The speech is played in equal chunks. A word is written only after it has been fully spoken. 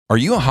Are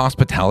you a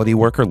hospitality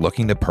worker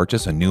looking to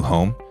purchase a new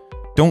home?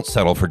 Don't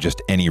settle for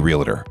just any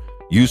realtor.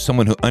 Use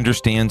someone who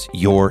understands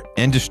your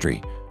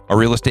industry. Our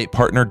real estate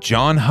partner,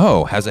 John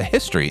Ho, has a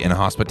history in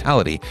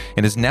hospitality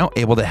and is now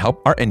able to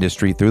help our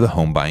industry through the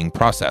home buying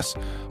process.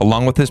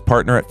 Along with his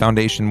partner at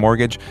Foundation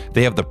Mortgage,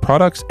 they have the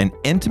products and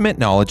intimate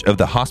knowledge of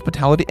the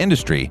hospitality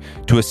industry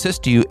to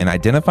assist you in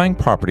identifying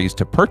properties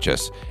to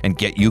purchase and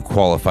get you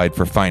qualified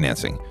for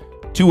financing.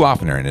 Too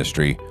often in our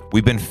industry,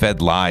 we've been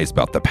fed lies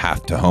about the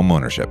path to home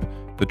ownership.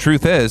 The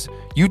truth is,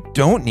 you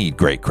don't need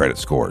great credit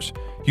scores.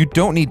 You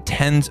don't need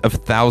tens of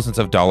thousands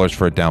of dollars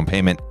for a down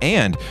payment,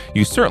 and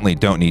you certainly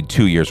don't need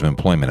 2 years of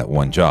employment at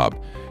one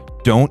job.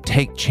 Don't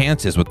take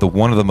chances with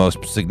one of the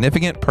most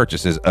significant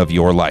purchases of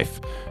your life.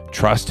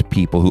 Trust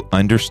people who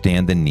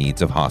understand the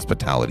needs of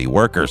hospitality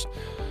workers.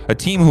 A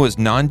team who is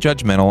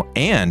non-judgmental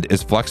and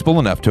is flexible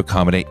enough to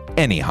accommodate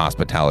any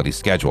hospitality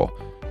schedule.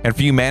 And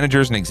for you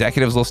managers and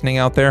executives listening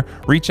out there,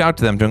 reach out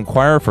to them to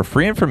inquire for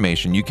free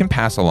information you can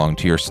pass along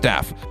to your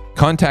staff.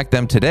 Contact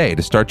them today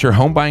to start your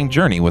home buying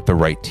journey with the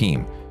right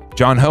team.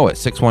 John Ho at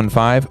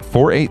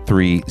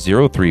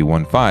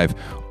 615-483-0315,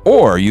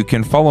 or you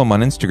can follow him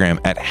on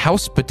Instagram at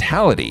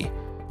Housepitality.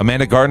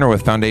 Amanda Gardner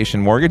with Foundation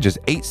Mortgage is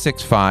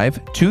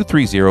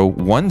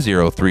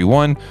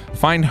 865-230-1031.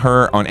 Find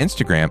her on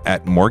Instagram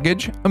at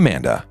Mortgage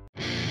Amanda.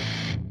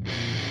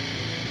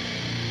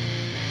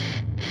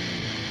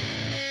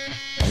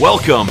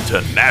 Welcome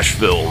to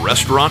Nashville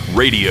Restaurant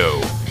Radio,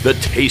 the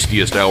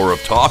tastiest hour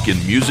of talk in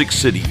Music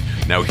City.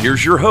 Now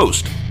here's your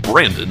host,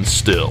 Brandon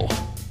Still.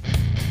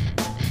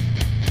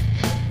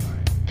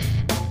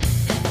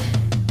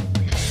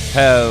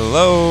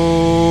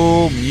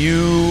 Hello,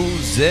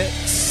 Music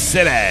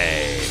City,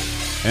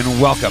 and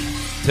welcome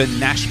to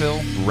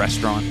Nashville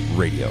Restaurant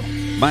Radio.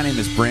 My name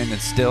is Brandon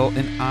Still,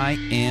 and I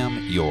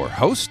am your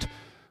host.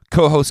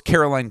 Co-host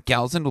Caroline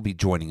Galzin will be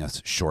joining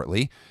us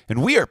shortly,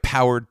 and we are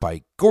powered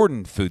by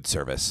Gordon Food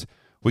Service.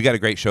 We got a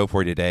great show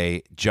for you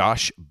today.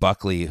 Josh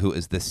Buckley, who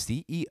is the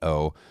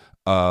CEO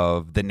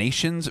of the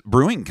Nation's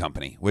Brewing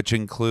Company, which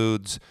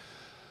includes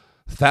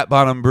Fat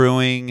Bottom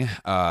Brewing.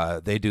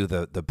 They do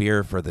the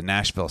beer for the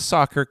Nashville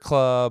Soccer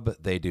Club.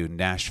 They do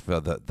Nashville,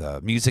 the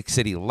Music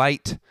City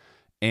Light,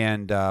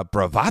 and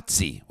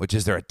Bravazzi, which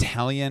is their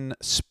Italian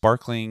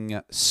sparkling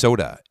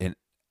soda. And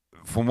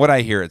from what I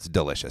hear, it's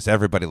delicious.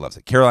 Everybody loves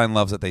it. Caroline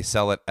loves it. They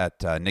sell it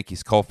at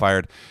Nikki's Coal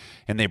Fired.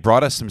 And they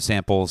brought us some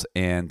samples,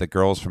 and the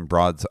girls from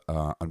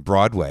on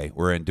Broadway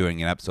were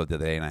doing an episode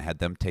today, and I had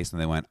them taste them.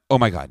 They went, "Oh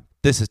my God,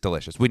 this is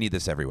delicious. We need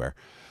this everywhere."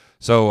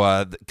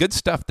 So good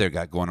stuff they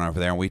got going on over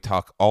there, and we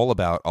talk all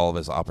about all of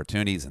his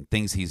opportunities and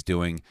things he's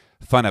doing.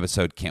 Fun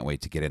episode. Can't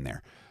wait to get in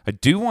there. I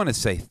do want to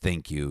say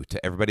thank you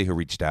to everybody who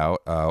reached out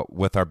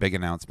with our big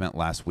announcement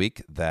last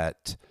week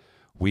that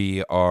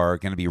we are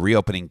going to be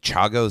reopening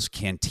Chago's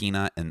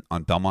Cantina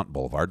on Belmont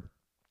Boulevard.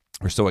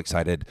 We're so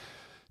excited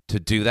to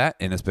do that,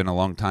 and it's been a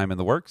long time in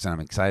the works, and I'm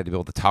excited to be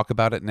able to talk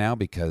about it now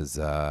because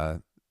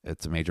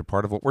it's a major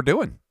part of what we're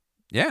doing.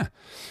 Yeah.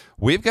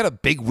 We've got a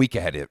big week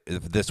ahead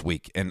of this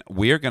week, and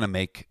we are going to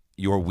make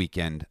your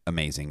weekend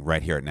amazing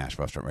right here at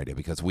Nashville Restaurant Radio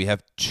because we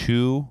have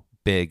two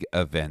big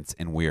events,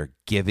 and we are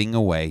giving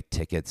away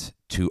tickets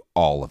to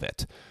all of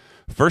it.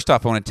 First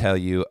off, I want to tell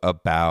you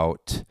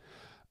about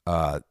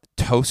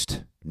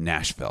Toast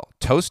Nashville.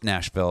 Toast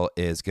Nashville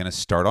is going to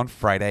start on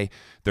Friday.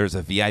 There's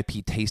a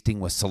VIP tasting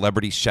with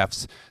celebrity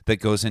chefs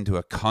that goes into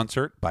a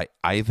concert by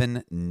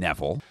Ivan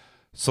Neville.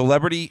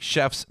 Celebrity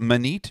chefs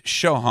Manit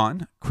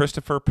Chauhan,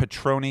 Christopher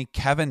Petroni,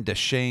 Kevin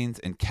Deschaines,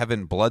 and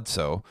Kevin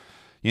Bledsoe.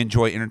 You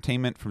enjoy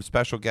entertainment from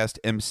special guest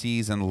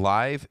MCs and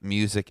live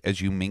music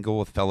as you mingle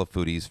with fellow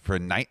foodies for a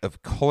night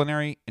of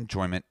culinary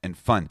enjoyment and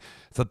fun.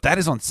 So that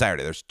is on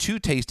Saturday. There's two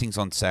tastings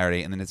on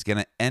Saturday, and then it's going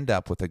to end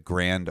up with a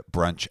grand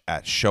brunch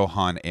at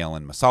Chauhan Ale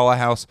and Masala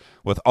House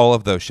with all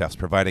of those chefs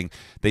providing.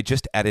 They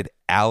just added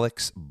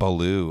Alex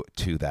Ballou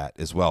to that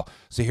as well.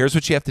 So here's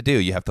what you have to do.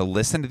 You have to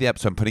listen to the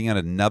episode. I'm putting out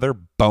another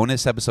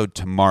bonus episode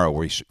tomorrow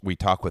where we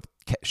talk with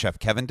Chef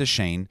Kevin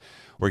Deschaines.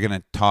 We're going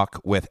to talk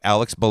with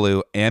Alex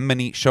Ballou and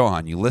Manit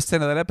Chauhan. You listen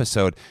to that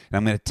episode, and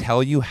I'm going to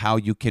tell you how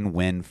you can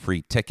win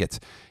free tickets.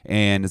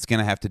 And it's going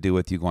to have to do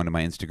with you going to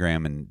my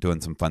Instagram and doing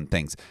some fun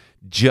things.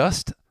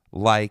 Just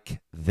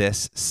like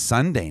this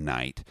Sunday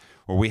night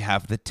where we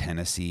have the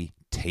Tennessee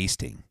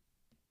tasting.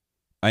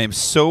 I am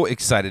so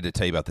excited to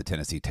tell you about the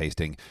Tennessee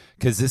tasting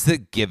because this is the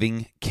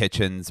Giving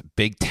Kitchen's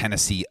big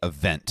Tennessee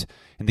event.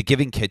 And the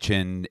Giving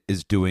Kitchen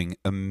is doing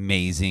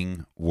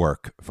amazing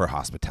work for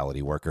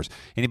hospitality workers.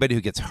 Anybody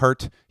who gets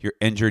hurt, you're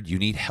injured, you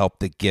need help,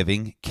 the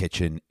Giving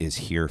Kitchen is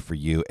here for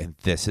you. And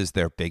this is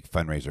their big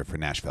fundraiser for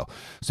Nashville.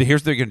 So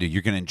here's what they're going to do.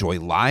 You're going to enjoy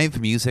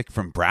live music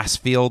from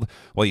Brassfield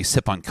while you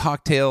sip on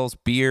cocktails,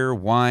 beer,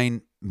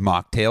 wine,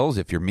 mocktails,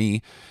 if you're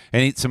me,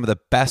 and eat some of the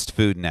best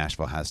food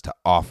Nashville has to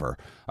offer.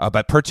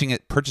 By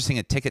purchasing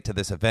a ticket to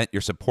this event,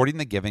 you're supporting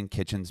the Giving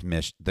Kitchen's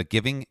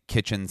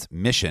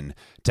mission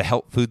to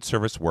help food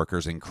service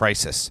workers in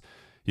crisis.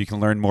 You can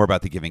learn more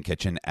about the Giving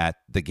Kitchen at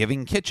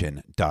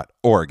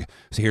thegivingkitchen.org.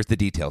 So here's the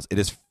details. It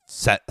is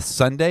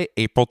Sunday,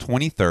 April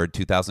 23rd,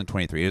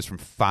 2023. It is from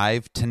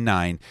 5 to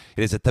 9.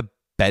 It is at the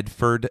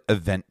Bedford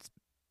Event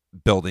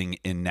Building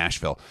in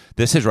Nashville.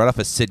 This is right off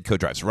of Sidco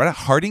Drive. So right at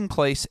Harding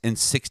Place and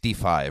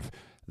 65.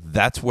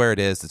 That's where it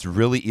is. It's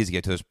really easy to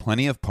get to. There's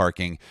plenty of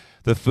parking.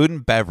 The food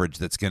and beverage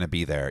that's going to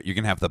be there. You're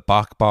going to have the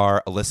Bach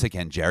Bar, Alyssa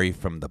Gangeri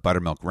from the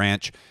Buttermilk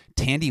Ranch,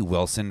 Tandy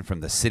Wilson from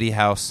the City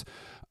House,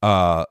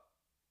 Leah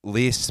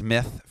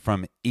Smith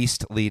from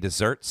East Lee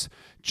Desserts,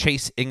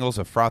 Chase Ingalls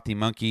of Frothy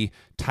Monkey,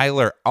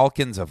 Tyler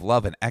Alkins of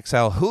Love and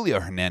Exile, Julio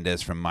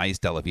Hernandez from Mais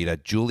de la Vida,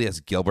 Julius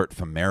Gilbert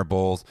from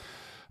Maribow's,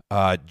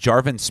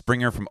 Jarvin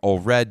Springer from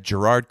Old Red,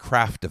 Gerard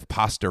Kraft of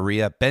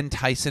Pastaria, Ben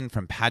Tyson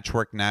from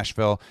Patchwork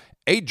Nashville,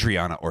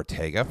 Adriana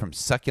Ortega from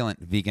Succulent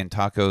Vegan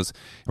Tacos.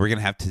 We're going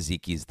to have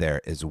tzatziki's there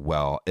as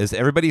well. Is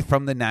everybody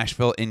from the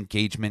Nashville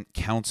Engagement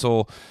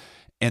Council.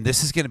 And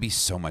this is going to be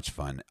so much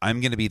fun. I'm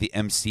going to be the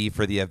MC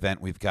for the event.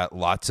 We've got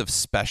lots of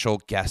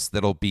special guests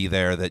that'll be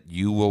there that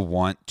you will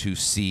want to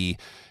see.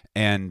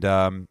 And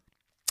I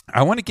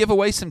want to give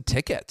away some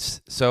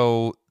tickets.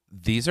 So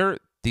these are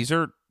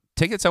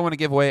tickets I want to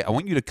give away. I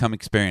want you to come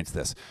experience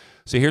this.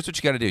 So here's what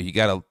you got to do. You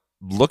got to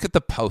look at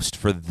the post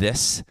for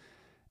this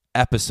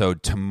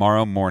episode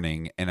tomorrow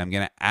morning, and I'm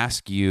going to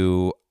ask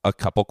you a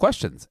couple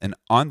questions. And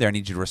on there, I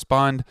need you to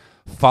respond.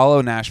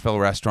 Follow Nashville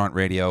Restaurant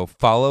Radio.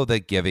 Follow The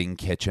Giving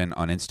Kitchen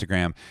on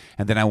Instagram.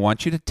 And then I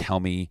want you to tell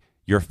me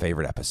your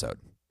favorite episode.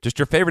 Just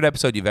your favorite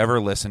episode you've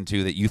ever listened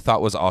to that you thought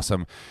was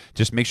awesome.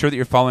 Just make sure that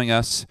you're following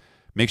us.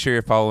 Make sure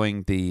you're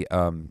following the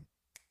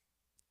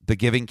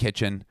Giving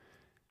Kitchen.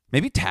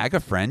 Maybe tag a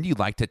friend you'd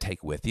like to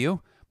take with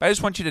you. But I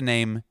just want you to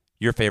name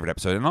your favorite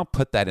episode. And I'll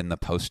put that in the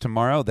post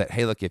tomorrow that,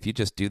 hey, look, if you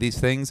just do these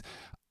things,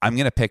 I'm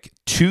going to pick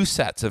 2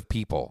 sets of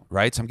people,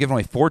 right? So I'm giving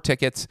away 4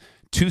 tickets,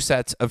 2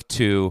 sets of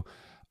 2.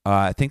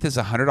 I think this is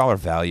a $100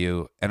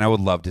 value, and I would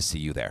love to see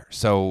you there.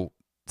 So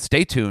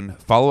stay tuned.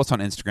 Follow us on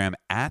Instagram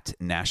at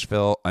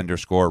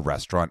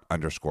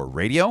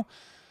Nashville_restaurant_radio.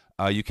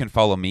 You can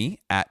follow me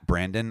at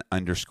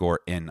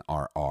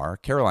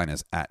Brandon_NRR.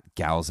 Carolina's at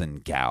Gals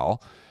and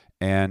Gal.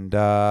 And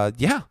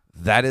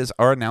that is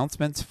our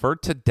announcements for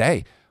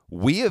today.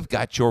 We have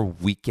got your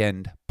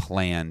weekend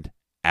planned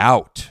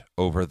out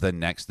over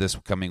this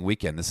coming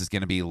weekend. This is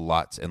going to be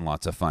lots and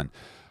lots of fun.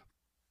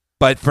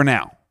 But for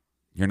now,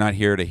 you're not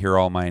here to hear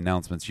all my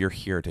announcements. You're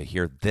here to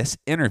hear this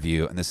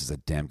interview, and this is a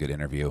damn good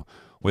interview,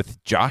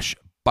 with Josh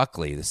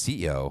Buckley, the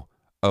CEO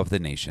of The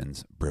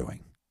Nations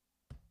Brewing.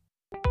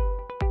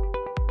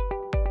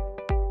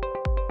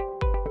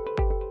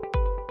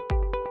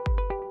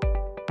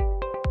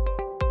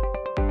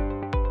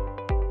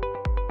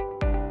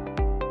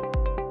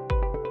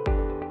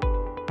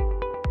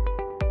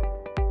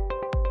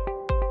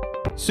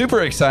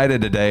 Super excited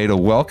today to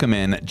welcome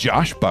in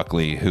Josh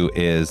Buckley, who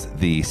is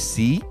the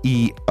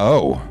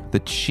CEO, the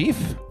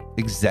Chief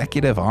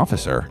Executive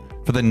Officer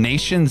for The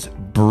Nations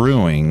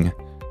Brewing,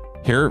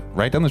 here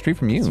right down the street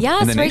from you.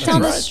 Yes, right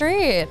down the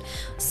street.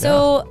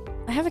 So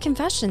I have a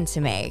confession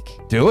to make.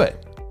 Do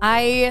it.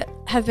 I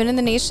have been in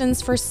The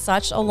Nations for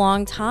such a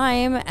long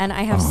time, and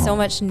I have so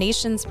much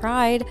Nations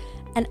pride,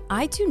 and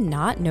I do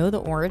not know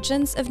the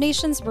origins of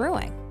Nations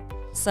Brewing.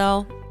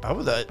 So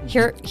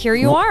here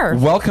you are.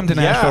 Welcome to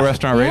Nashville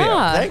Restaurant Radio.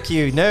 Yeah. Thank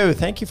you. No,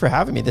 thank you for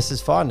having me. This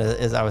is fun.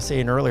 As I was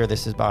saying earlier,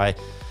 this is the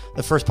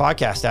first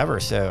podcast ever,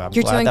 so I'm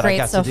glad that I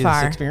got to do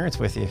this experience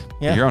with you.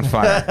 Yeah. You're on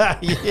fire.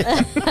 You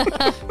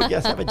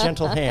guys have a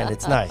gentle hand.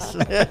 It's nice. So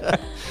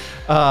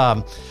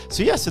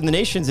the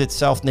Nations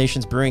itself,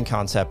 Nations Brewing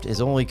concept,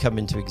 has only come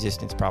into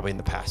existence probably in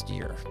the past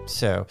year.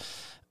 So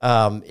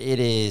it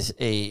is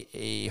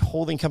a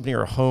holding company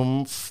or a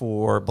home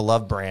for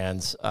beloved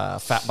brands,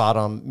 Fat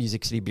Bottom,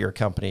 Music City Beer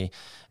Company,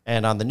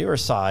 and on the newer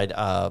side,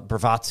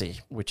 Bravazzi,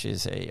 which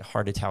is a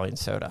hard Italian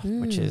soda,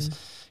 which is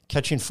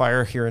catching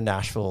fire here in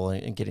Nashville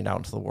and getting out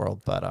into the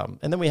world. But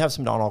and then we have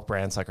some non-alc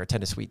brands like our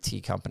Tender Sweet Tea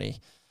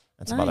Company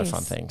and some other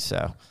fun things.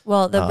 So,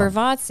 well, the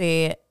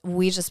Bravazzi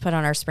we just put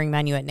on our spring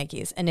menu at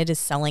Nikki's, and it is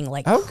selling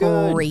like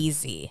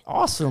crazy.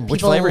 Awesome. People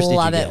Which flavors did you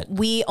love get? it.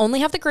 We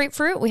only have the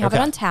grapefruit. We have it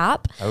on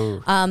tap.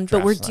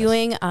 But we're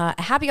doing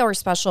a happy hour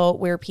special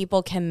where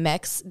people can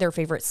mix their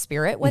favorite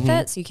spirit with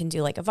it. So you can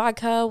do like a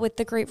vodka with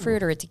the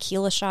grapefruit or a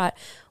tequila shot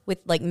with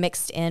like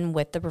mixed in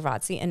with the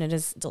Bravazzi, and it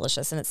is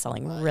delicious and it's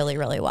selling really,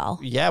 really well.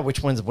 Yeah,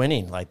 which one's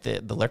winning? Like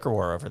the liquor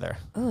war over there?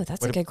 Oh,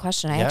 that's a good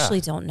question. I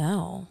actually don't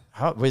know.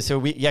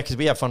 Because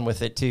we have fun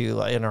with it too,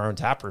 like in our own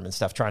tap room and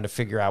stuff, trying to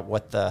figure out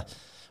what the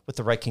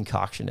right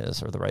concoction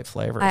is or the right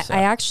flavor.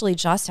 I actually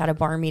just had a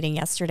bar meeting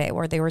yesterday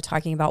where they were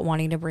talking about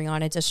wanting to bring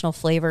on additional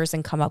flavors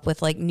and come up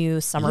with like new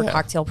summer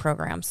cocktail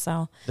programs.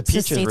 So the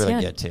peach is really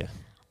good too.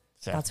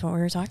 So. That's what we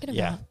were talking about.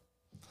 Yeah.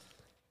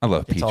 I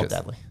love peaches. It's all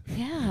deadly.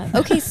 Yeah.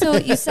 Okay, so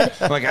you said...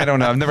 like, I don't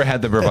know. I've never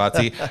had the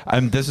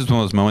Bravazzi. This is one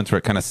of those moments where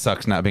it kind of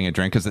sucks not being a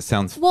drink because it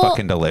sounds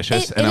fucking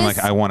delicious. And I'm like,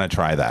 I want to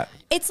try that.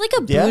 It's like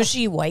a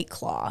bougie White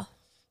Claw.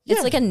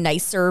 It's like a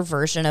nicer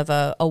version of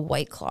a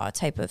White Claw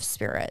type of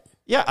spirit.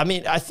 Yeah, I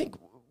mean, I think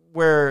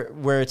where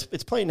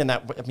it's playing in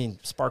that. I mean,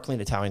 sparkling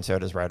Italian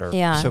sodas, right,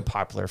 are so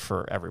popular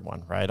for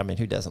everyone, right? I mean,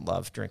 who doesn't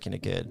love drinking a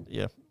good?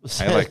 Yeah,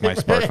 I like my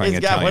sparkling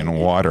Italian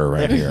water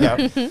right here.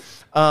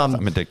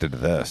 I'm addicted to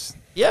this.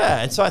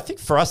 Yeah, and so I think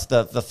for us,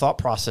 the thought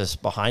process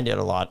behind it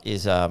a lot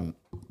is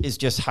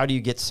just how do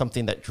you get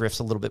something that drifts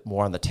a little bit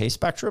more on the taste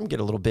spectrum, get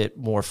a little bit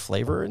more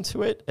flavor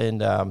into it,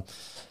 and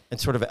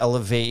sort of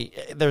elevate.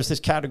 There's this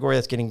category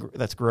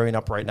that's growing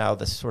up right now.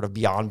 This sort of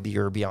beyond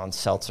beer, beyond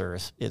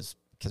seltzers is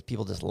because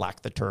people just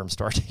lack the terms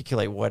to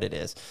articulate what it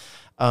is.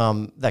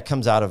 That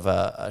comes out of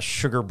a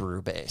sugar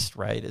brew based,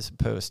 right, as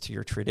opposed to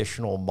your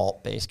traditional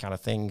malt based kind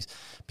of things.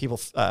 People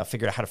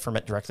figured out how to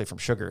ferment directly from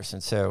sugars,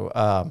 and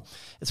so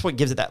it's what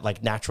gives it that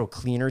like natural,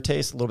 cleaner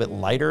taste, a little bit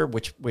lighter.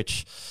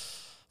 Which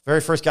very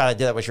first guy that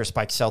did that was your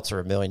spiked seltzer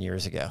a million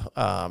years ago.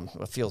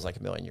 It feels like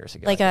a million years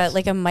ago,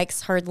 like a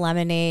Mike's Hard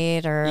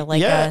Lemonade or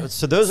like a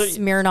so those are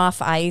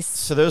Smirnoff Ice.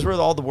 So those were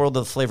all the world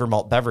of flavor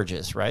malt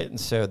beverages, right? And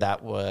so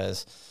that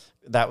was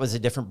a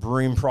different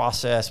brewing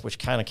process, which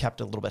kind of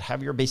kept it a little bit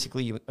heavier.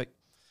 Basically,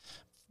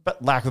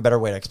 but lack of a better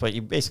way to explain it,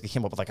 you basically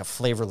came up with like a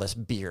flavorless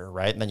beer,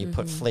 right? And then you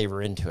put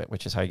flavor into it,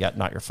 which is how you got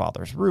Not Your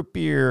Father's Root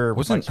Beer.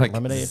 Wasn't like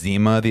lemonade.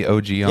 Zima the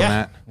OG on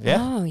that? Yeah.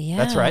 Oh, yeah.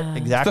 That's right.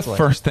 Exactly. It's the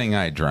first thing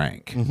I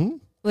drank. Mm-hmm.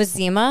 Was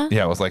Zima?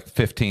 Yeah, I was like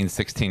 15,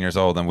 16 years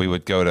old, and we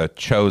would go to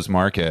Cho's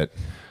Market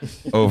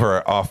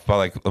over off by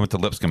like, I went to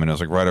Lipscomb, and it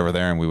was like right over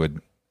there,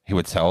 and he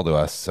would sell to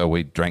us, so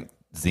we drank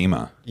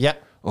Zima. Yeah.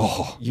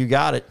 Oh, you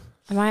got it.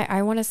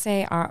 I want to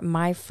say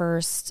my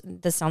first,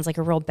 this sounds like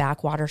a real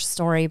backwater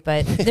story,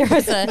 but there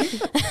was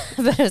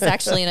but it was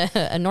actually in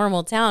a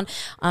normal town.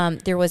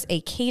 There was a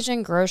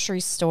Cajun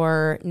grocery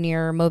store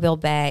near Mobile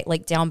Bay,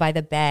 like down by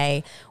the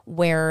bay,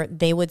 where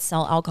they would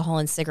sell alcohol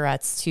and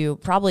cigarettes to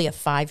probably a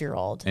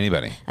 5-year-old.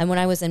 Anybody. And when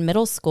I was in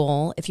middle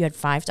school, if you had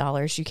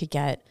 $5, you could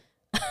get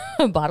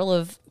a bottle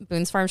of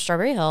Boone's Farm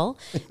Strawberry Hill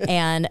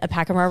and a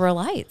pack of Marlboro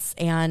Lights.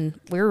 And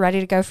we were ready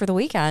to go for the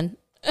weekend.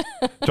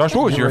 Josh,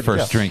 what was your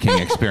first drinking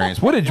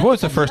experience? What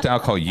was the first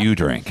alcohol you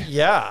drank?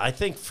 Yeah, I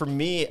think for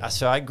me,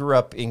 so I grew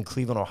up in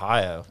Cleveland,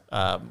 Ohio,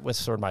 with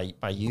sort of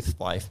my youth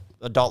life.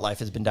 Adult life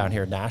has been down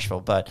here in Nashville,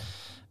 but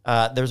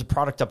there's a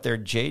product up there,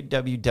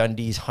 J.W.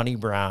 Dundee's Honey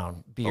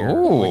Brown beer,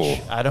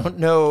 which I don't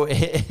know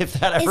if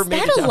that ever made it down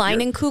here. Is that a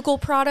Leinenkugel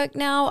product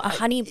now, a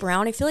Honey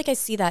Brown? I feel like I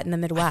see that in the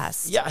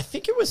Midwest. Yeah, I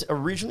think it was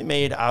originally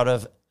made out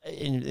of,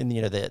 in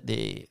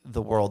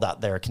the world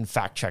out there can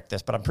fact check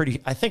this, but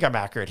I think I'm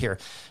accurate here.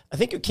 I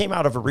think it came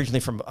out of originally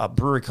from a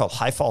brewery called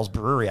High Falls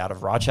Brewery out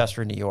of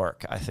Rochester, New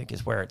York, I think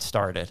is where it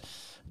started.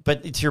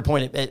 But to your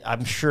point,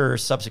 I'm sure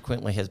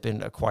subsequently has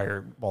been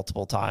acquired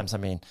multiple times. I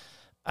mean,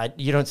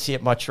 you don't see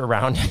it much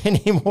around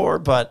anymore,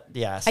 but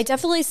yes. I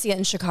definitely see it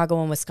in Chicago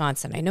and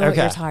Wisconsin. I know what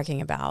you're talking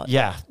about.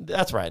 Yeah,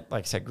 that's right.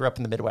 Like I said, grew up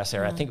in the Midwest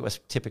area. I think it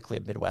was typically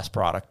a Midwest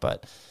product,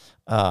 but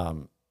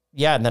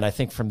yeah, and then I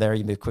think from there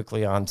you move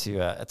quickly on to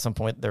at some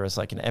point there was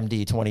like an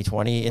MD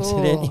 2020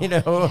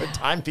 incident,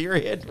 time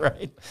period,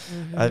 right?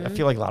 Mm-hmm. I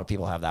feel like a lot of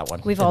people have that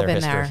one. We've all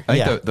been there. I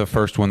think the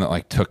first one that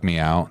like took me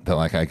out, that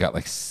like I got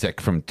like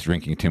sick from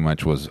drinking too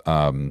much was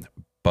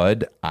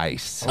Bud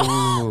Ice.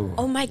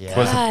 Oh my God. It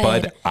was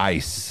Bud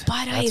Ice.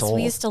 Bud Ice.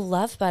 We used to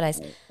love Bud Ice.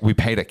 We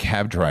paid a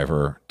cab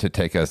driver to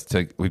take us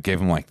we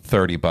gave him like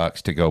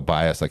 $30 to go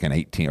buy us like an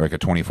 18 or like a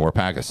 24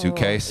 pack, a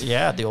suitcase.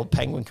 Yeah, the old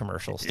Penguin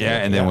commercials. Yeah,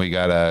 and then we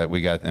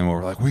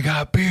were like, we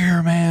got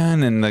beer,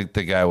 man. And the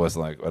guy was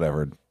like,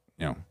 whatever,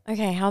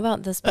 Okay, how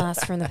about this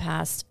blast from the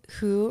past?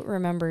 Who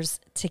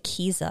remembers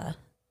Tequiza?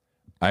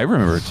 I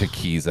remember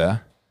Tequiza.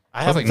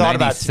 I was like thought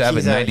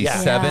 97,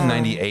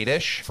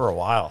 98-ish. For a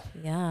while.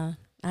 Yeah.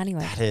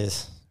 Anyway. That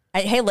is.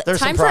 Hey,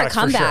 time for a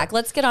comeback. For sure.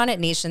 Let's get on it,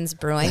 Nations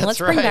Brewing. That's Let's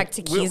bring back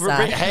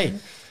Tequiza. Hey,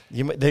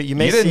 you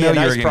may see a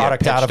nice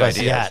product out of us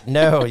yet.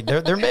 No,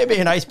 there may be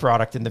a nice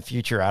product in the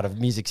future out of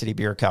Music City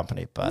Beer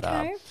Company. But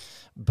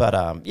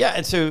yeah,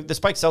 and so the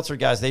Spiked Seltzer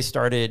guys, they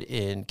started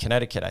in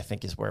Connecticut, I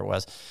think is where it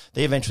was.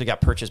 They eventually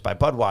got purchased by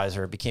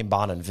Budweiser, became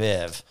Bon and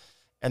Viv.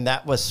 And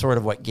that was sort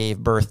of what gave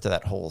birth to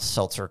that whole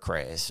seltzer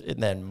craze.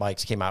 And then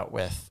Mike's came out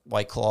with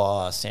White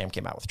Claw, Sam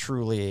came out with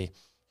Truly.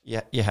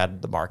 Yeah, you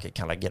had the market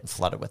kind of getting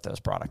flooded with those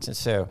products. And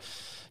so,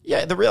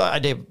 yeah, the real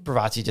idea of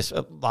Bravazzi, just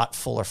a lot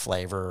fuller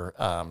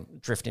flavor,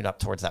 drifting up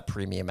towards that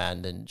premium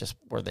end and just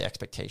where the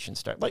expectations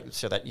start, like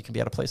so that you can be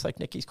at a place like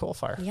Nikki's Coal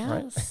Fire.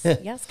 Yes, right?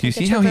 yes. Do you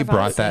see how he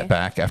brought that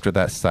back after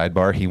that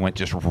sidebar? He went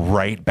just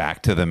right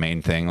back to the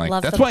main thing.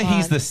 Like that's why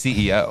he's the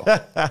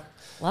CEO.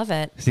 Love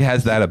it. He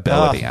has that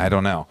ability. I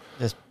don't know.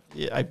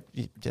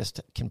 You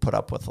just can put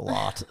up with a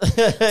lot. So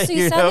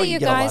you said that you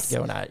get guys a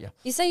lot going at you.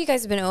 You said you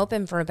guys have been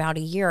open for about a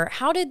year.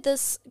 How did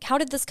this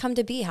come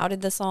to be? How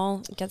did this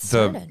all get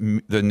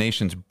started? The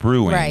Nation's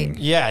Brewing. Right.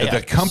 Yeah.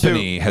 The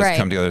company has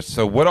come together.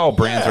 So what all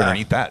brands are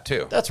underneath that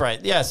too? That's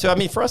right. Yeah. So I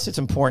mean, for us, it's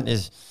important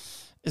is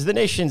the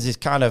Nation's is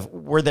kind of,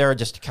 we're there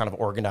just to kind of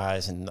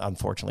organize, and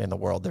unfortunately in the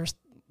world there's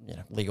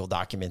legal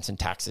documents and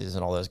taxes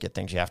and all those good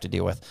things you have to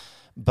deal with.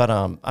 But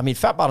I mean,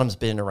 Fat Bottom's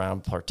been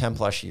around for 10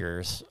 plus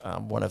years.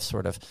 One of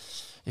sort of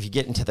if you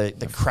get into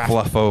the craft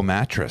Fluffo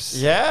mattress.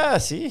 Yeah,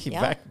 see,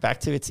 back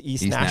to its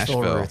East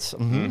Nashville roots.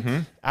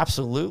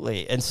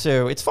 Absolutely. And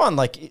so it's fun,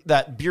 like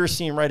that beer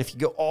scene, right? If you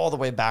go all the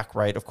way back,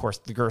 right, of course,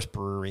 the Gerst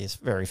Brewery is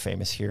very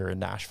famous here in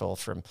Nashville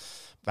from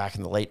back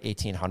in the late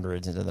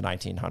 1800s into the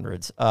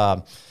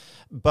 1900s.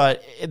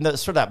 But in the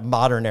sort of that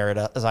modern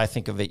era, as I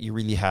think of it, you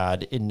really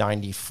had in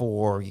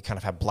 94, you kind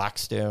of had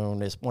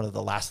Blackstone as one of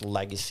the last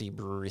legacy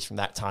breweries from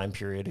that time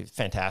period.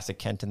 Fantastic,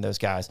 Kent and those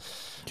guys.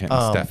 Kent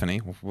and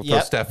Stephanie. We'll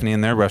throw Stephanie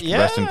in there. Rest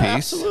in peace.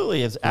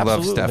 Absolutely.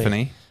 Love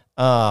Stephanie.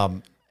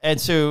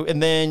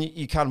 And then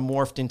you kind of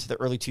morphed into the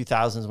early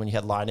 2000s when you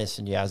had Linus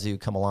and Yazoo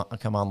come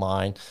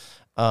online.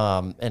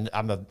 And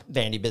I'm a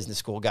Vandy Business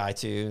School guy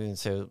too, and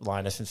so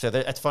Linus. And so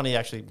that's funny,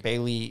 actually.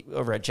 Bailey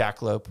over at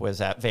Jackalope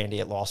was at Vandy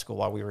at law school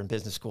while we were in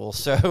business school.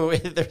 So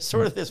there's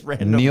sort of this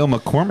random. Neil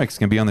McCormick's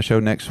going to be on the show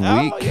next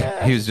week.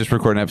 Yeah. He was just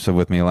recording an episode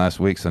with me last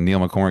week. So Neil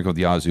McCormick with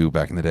Yazoo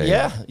back in the day.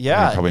 Yeah.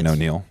 You probably know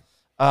Neil.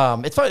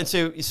 It's fun.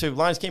 So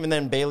Linus came, and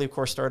then Bailey, of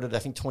course, started, I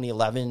think,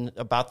 2011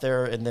 about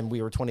there, and then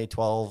we were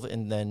 2012,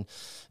 and then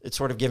it's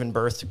sort of given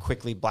birth to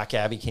quickly. Black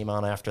Abbey came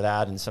on after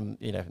that, and some,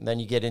 and then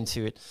you get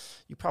into it.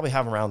 You probably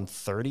have around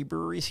 30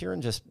 breweries here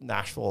in just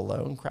Nashville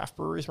alone, craft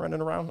breweries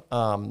running around.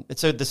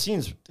 So the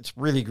scene's, it's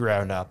really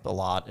grown up a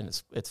lot,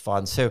 and it's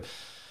fun. So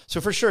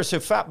for sure. So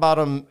Fat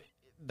Bottom,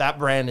 that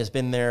brand has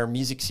been there.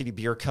 Music City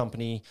Beer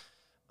Company,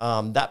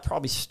 that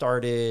probably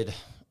started.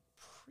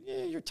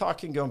 You're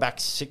talking going back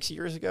 7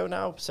 years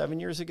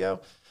ago,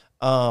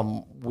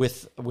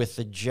 with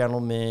a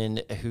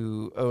gentleman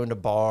who owned a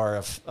bar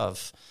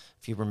of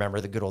if you remember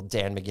the good old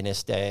Dan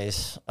McGinnis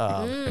days.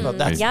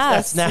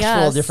 That's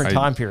Nashville, a different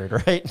time period,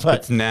 right? But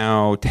it's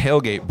now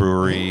Tailgate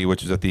Brewery,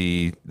 which is at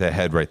the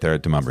head right there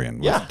at Demumbrian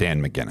with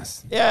Dan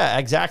McGinnis. Yeah,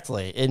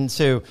 exactly. And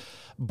so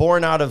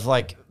born out of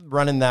like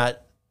running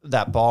that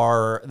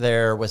bar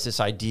there was this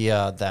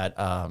idea that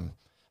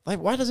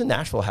why doesn't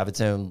Nashville have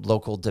its own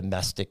local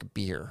domestic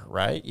beer,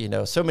 right?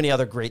 So many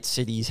other great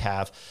cities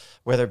have,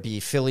 whether it be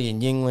Philly and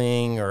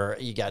Yuengling, or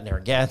you got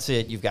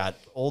Narragansett, you've got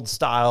Old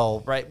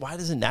Style, right? Why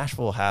doesn't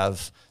Nashville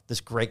have this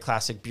great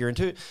classic beer? And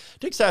to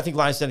extent, I think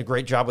Linus done a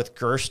great job with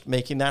Gerst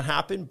making that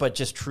happen, but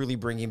just truly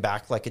bringing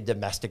back like a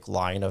domestic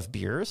line of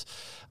beers.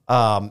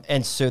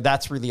 And so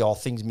that's really all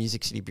things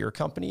Music City Beer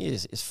Company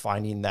is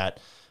finding that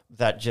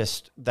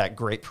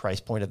great price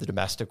point of the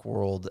domestic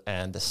world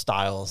and the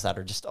styles that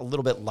are just a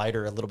little bit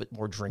lighter, a little bit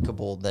more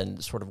drinkable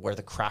than sort of where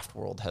the craft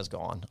world has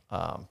gone.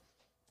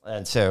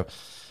 And so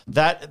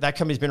that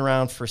company's been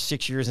around for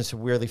 6 years. And so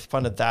really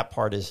fun at that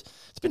part is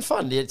it's been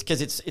fun. It's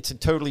because it's a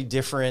totally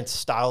different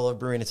style of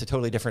brewing. It's a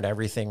totally different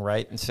everything.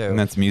 Right. And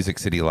that's Music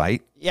City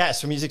Light. Yeah.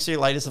 So Music City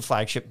Light is the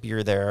flagship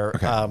beer there.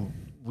 Okay.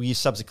 We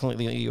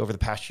subsequently over the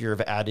past year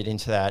have added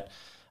into that.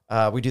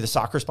 We do the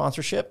soccer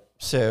sponsorship.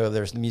 So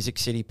there's the Music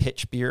City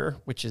Pitch Beer,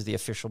 which is the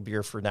official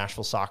beer for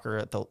Nashville soccer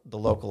at the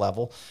local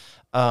level.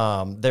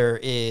 There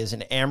is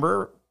an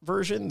amber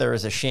version. There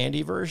is a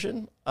shandy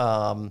version.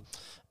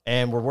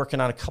 And we're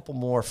working on a couple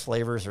more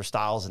flavors or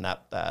styles in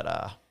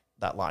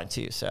that line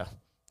too. So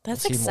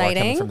that's we'll see exciting.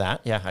 More coming from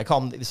that. Yeah. I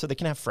call them so they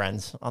can have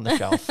friends on the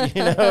shelf,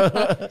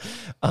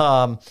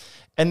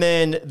 And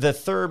then the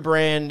third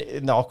brand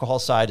in the alcohol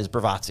side is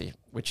Bravazzi,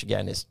 which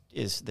again is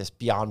this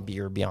beyond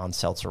beer, beyond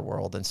seltzer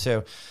world. And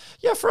so,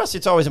 for us,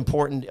 it's always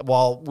important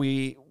while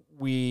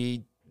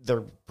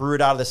they're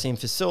brewed out of the same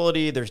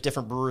facility. There's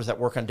different brewers that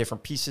work on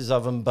different pieces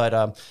of them,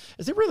 but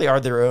they really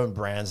are their own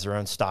brands, their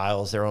own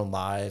styles, their own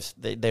lives.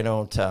 They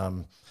don't,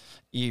 Fat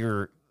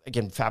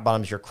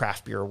Bottom's your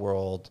craft beer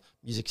world.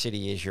 Music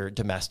City is your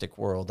domestic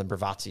world. And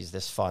Bravazzi is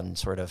this fun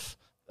sort of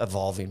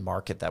evolving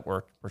market that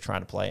we're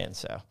trying to play in.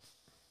 So.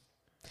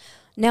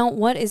 Now,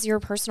 what is your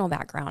personal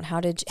background?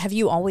 Have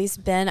you always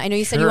been? I know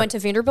you said you went to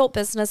Vanderbilt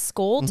Business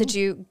School. Mm-hmm. Did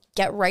you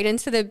get right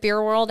into the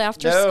beer world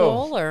after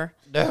school, or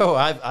no?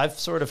 I've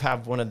sort of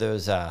have one of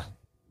those.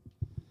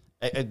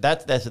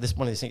 That's this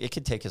one of these things. It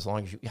could take as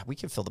long as we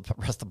can fill the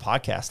rest of the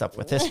podcast up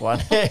with this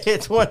one.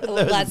 It's one of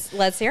those.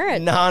 Let's hear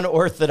it.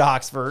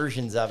 Non-orthodox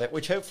versions of it,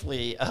 which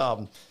hopefully,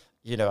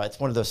 it's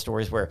one of those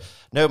stories where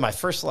my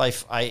first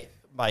life,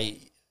 my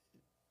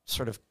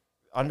sort of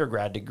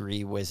undergrad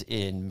degree was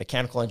in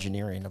mechanical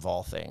engineering of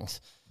all things.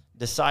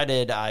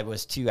 Decided I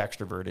was too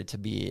extroverted to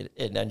be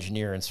an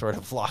engineer and sort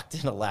of locked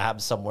in a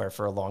lab somewhere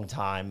for a long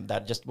time.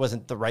 That just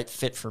wasn't the right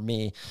fit for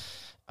me.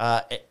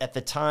 At the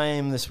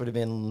time, this would have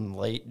been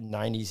late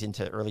 90s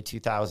into early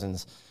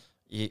 2000s.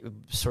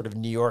 Sort of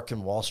New York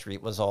and Wall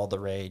Street was all the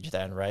rage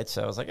then, right?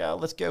 So I was like,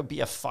 let's go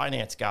be a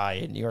finance guy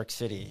in New York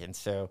City. And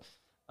so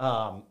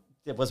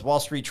it was Wall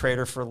Street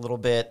trader for a little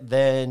bit.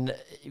 Then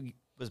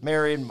was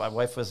married. My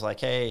wife was like,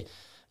 hey,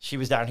 she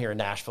was down here in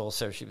Nashville.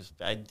 So she was,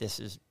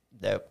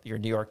 your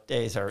New York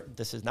days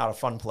this is not a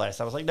fun place.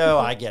 I was like, no,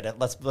 I get it.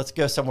 Let's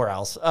go somewhere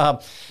else.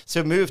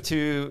 So moved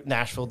to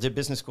Nashville, did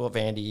business school at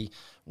Vandy,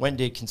 went and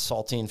did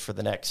consulting for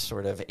the next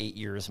sort of 8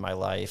 years of my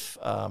life.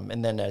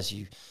 And then as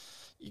you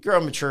grow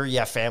and mature, you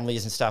have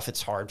families and stuff.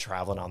 It's hard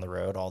traveling on the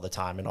road all the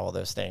time and all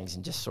those things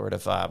and just sort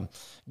of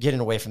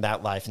getting away from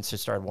that life. And so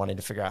started wanting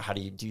to figure out how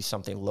do you do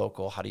something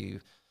local? How do you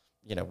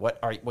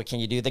what can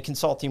you do? The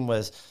consulting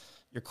was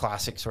your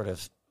classic sort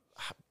of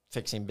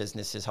fixing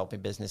businesses,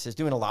 helping businesses,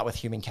 doing a lot with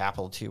human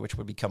capital too, which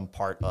would become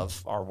part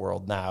of our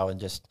world now, and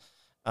just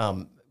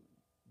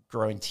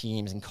growing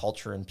teams and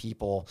culture and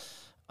people.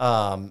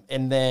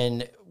 And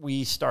then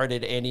we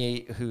started,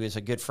 Annie, who is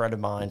a good friend of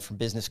mine from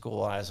business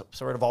school. I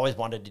sort of always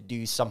wanted to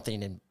do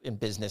something in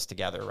business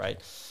together,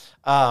 right?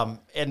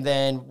 And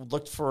then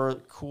looked for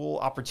cool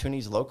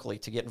opportunities locally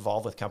to get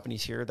involved with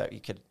companies here that you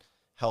could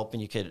help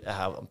and you could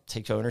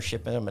take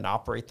ownership in them and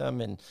operate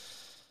them. And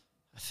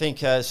I think,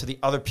 so the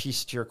other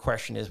piece to your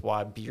question is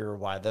why beer,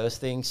 why those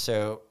things?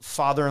 So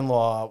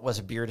father-in-law was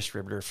a beer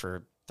distributor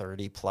for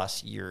 30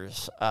 plus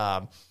years.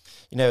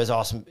 It was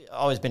awesome,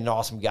 always been an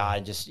awesome guy,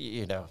 and just,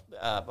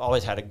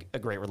 always had a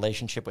great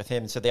relationship with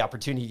him. And so the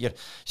opportunity,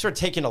 sort of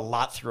taken a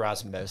lot through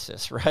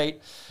osmosis,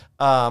 right?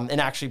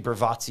 And actually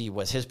Bravazzi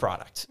was his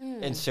product.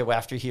 And so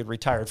after he had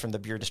retired from the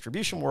beer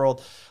distribution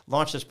world,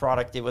 launched this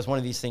product, it was one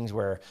of these things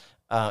where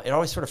it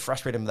always sort of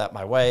frustrated him that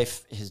my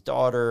wife, his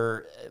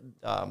daughter,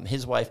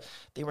 his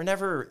wife, they've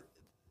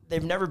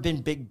never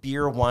been big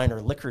beer, wine, or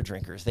liquor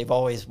drinkers. They've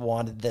always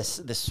wanted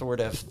this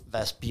sort of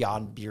this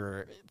beyond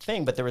beer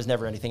thing, but there was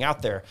never anything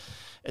out there.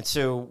 And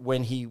so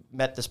when he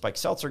met the Spike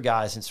Seltzer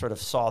guys and sort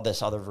of saw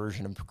this other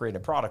version of creating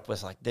a product,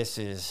 was like, this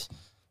is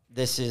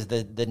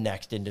the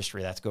next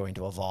industry that's going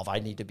to evolve. I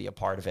need to be a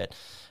part of it.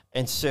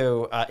 And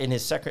so in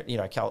his second, he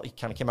kind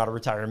of came out of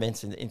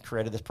retirement and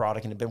created this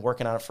product and had been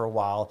working on it for a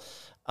while.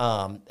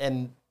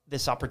 And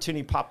this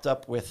opportunity popped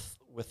up with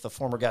the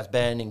former guys,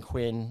 Ben and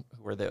Quinn,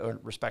 who were the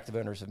respective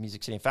owners of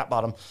Music City and Fat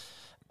Bottom,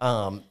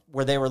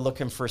 where they were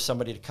looking for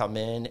somebody to come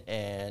in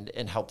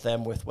and help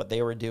them with what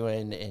they were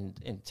doing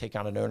and take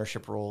on an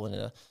ownership role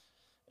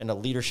and a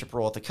leadership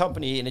role at the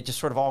company. And it just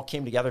sort of all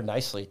came together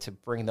nicely to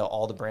bring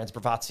all the brands.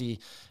 Bravazzi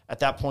at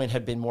that point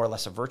had been more or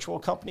less a virtual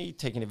company,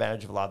 taking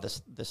advantage of a lot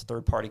of this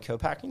third-party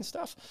co-packing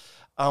stuff,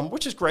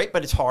 which is great,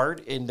 but it's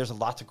hard, and there's a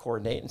lot to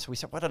coordinate. And so we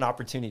said, what an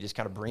opportunity to just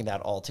kind of bring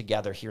that all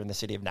together here in the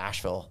city of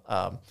Nashville,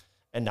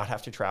 and not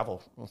have to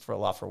travel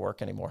for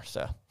work anymore.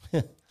 So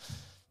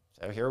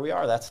here we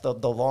are. That's the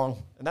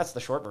long, and that's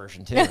the short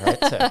version too, right?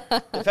 So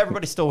if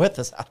everybody's still with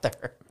us out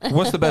there.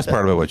 What's the best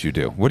part about what you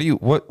do? What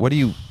do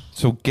you,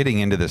 so getting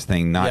into this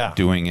thing, not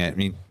doing it, I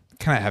mean,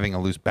 kind of having a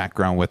loose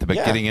background with it, but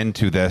getting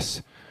into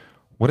this,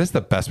 what is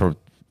the best part?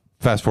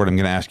 Fast forward, I'm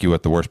going to ask you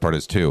what the worst part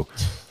is too.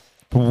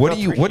 But what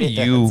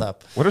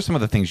are some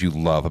of the things you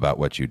love about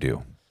what you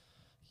do?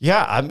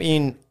 Yeah, I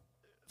mean,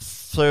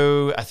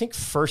 so I think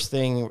first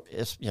thing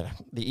is,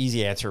 the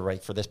easy answer,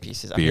 right, for this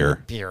piece is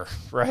beer,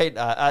 right?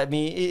 I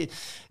mean,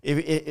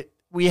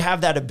 we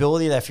have that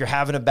ability that if you're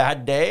having a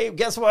bad day,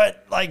 guess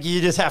what? Like, you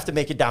just have to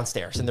make it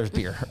downstairs and there's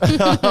beer.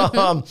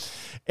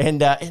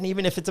 And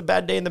even if it's a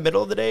bad day in the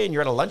middle of the day and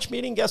you're at a lunch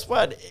meeting, guess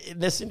what? In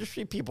this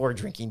industry, people are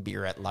drinking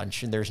beer at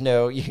lunch, and there's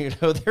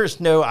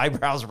no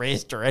eyebrows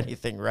raised or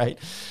anything, right?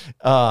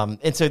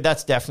 And so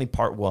that's definitely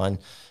part one.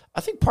 I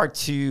think part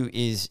two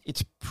is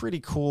it's pretty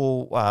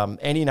cool.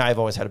 Annie and I have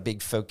always had a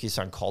big focus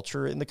on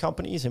culture in the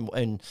companies,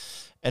 and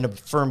a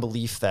firm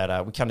belief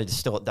that we kind of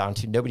distill it down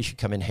to nobody should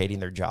come in hating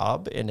their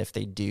job. And if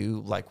they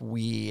do, like,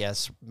 we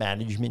as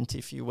management,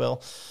 if you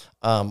will,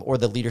 or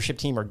the leadership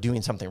team are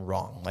doing something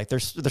wrong. Like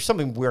there's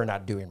something we're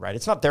not doing right.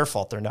 It's not their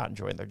fault they're not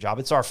enjoying their job.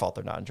 It's our fault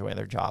they're not enjoying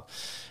their job.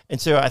 And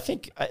so I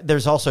think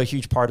there's also a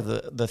huge part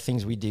of the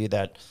things we do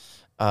that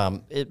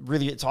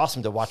it's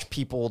awesome to watch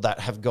people that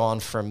have gone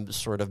from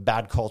sort of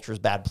bad cultures,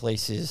 bad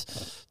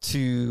places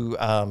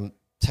to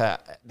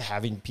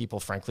having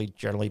people, frankly,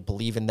 generally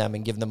believe in them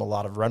and give them a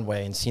lot of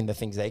runway and seeing the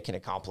things they can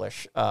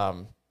accomplish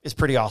is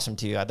pretty awesome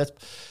too.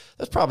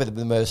 That's probably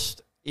the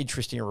most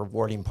interesting and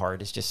rewarding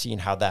part, is just seeing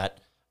how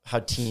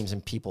teams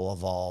and people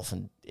evolve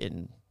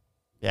and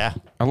yeah.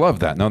 I love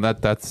that. No,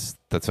 that's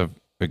a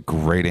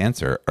great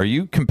answer. Are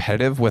you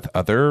competitive with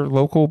other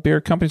local beer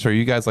companies, or are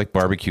you guys like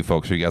barbecue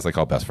folks? Or are you guys like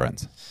all best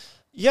friends?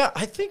 Yeah,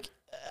 I think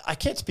I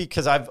can't speak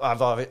because I've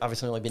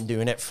obviously only been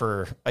doing it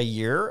for a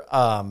year.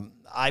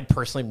 I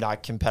personally am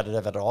not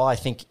competitive at all. I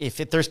think if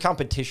there's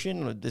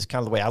competition, this is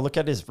kind of the way I look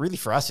at it, is really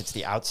for us, it's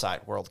the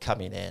outside world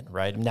coming in,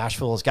 right?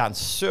 Nashville has gotten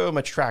so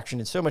much traction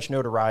and so much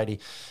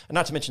notoriety, and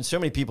not to mention so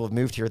many people have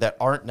moved here that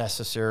aren't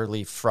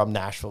necessarily from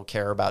Nashville,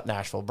 care about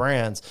Nashville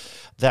brands,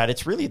 that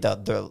it's really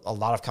a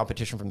lot of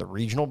competition from the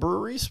regional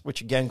breweries, which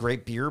again,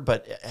 great beer,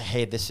 but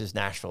hey, this is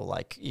Nashville.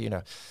 Like,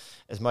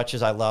 as much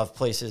as I love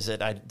places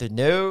that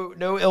no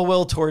ill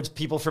will towards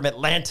people from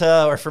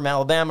Atlanta or from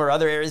Alabama or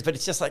other areas, but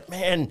it's just like,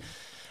 man,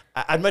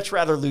 I'd much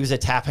rather lose a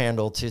tap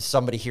handle to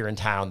somebody here in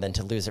town than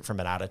to lose it from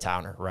an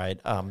out-of-towner, right?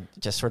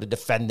 Just sort of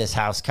defend this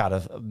house kind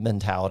of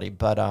mentality.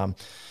 But, I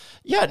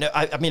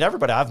mean,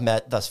 everybody I've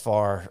met thus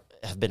far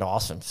have been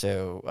awesome.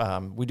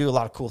 So we do a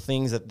lot of cool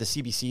things. The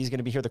CBC is going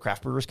to be here, the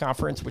Craft Brewers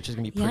Conference, which is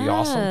going to be pretty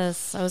awesome.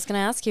 Yes, I was going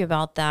to ask you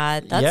about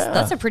that.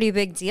 That's a pretty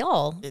big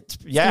deal. It's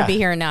going to be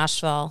here in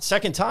Nashville.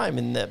 Second time.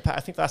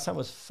 I think last time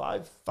was I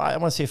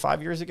want to say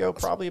 5 years ago,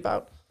 probably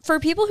about. For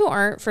people who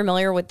aren't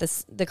familiar with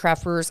the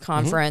Craft Brewers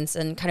Conference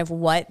and kind of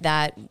what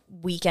that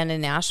weekend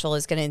in Nashville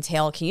is going to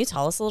entail, can you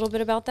tell us a little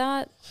bit about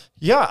that?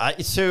 Yeah.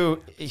 So,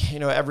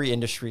 every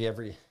industry,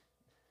 every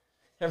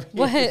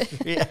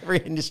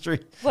industry.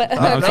 What?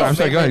 I'm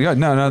sorry. Go ahead.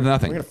 No,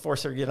 nothing. We're going to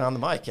force her to get on the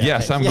mic.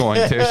 Yes, I'm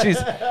going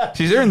to.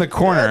 She's there in the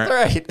corner.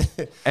 That's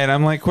right. And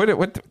I'm like, what?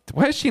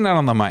 Why is she not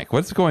on the mic?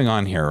 What's going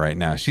on here right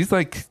now? She's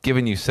like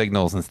giving you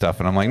signals and stuff.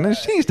 And I'm like, no,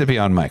 she needs to be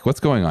on mic. What's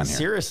going on here?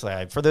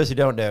 Seriously. For those who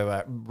don't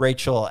know,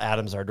 Rachel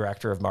Adams, our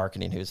director of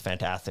marketing, who's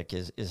fantastic,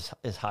 is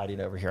hiding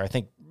over here. I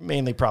think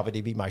mainly probably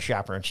to be my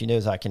chaperone. She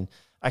knows I can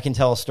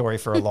tell a story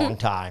for a long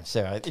time.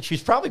 So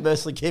she's probably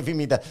mostly giving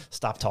me the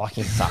stop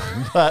talking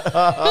sign.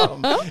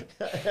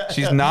 But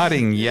she's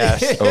nodding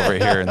yes over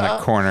here in the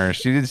corner.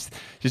 She's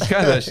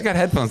got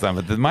headphones on,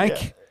 but the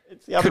mic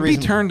could be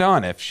turned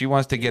on if she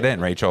wants to get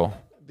in, Rachel.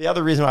 The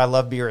other reason why I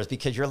love beer is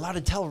because you're allowed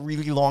to tell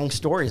really long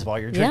stories while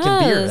you're drinking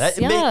beer.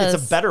 It's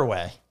a better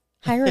way.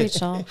 Hi,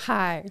 Rachel.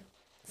 Hi.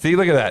 See,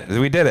 look at that.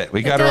 We did it.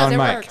 We got her on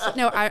mic. Works.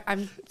 No,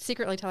 I'm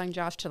secretly telling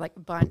Josh to like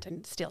bunt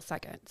and steal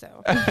second.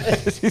 So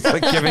she's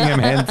like giving him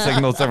hand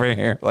signals over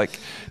here. Like,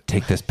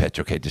 take this pitch.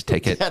 Okay, just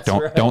take it.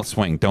 Don't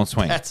swing. Don't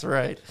swing. That's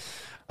right.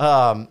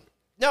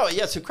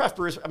 So craft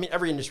brewers,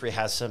 every industry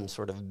has some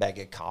sort of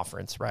mega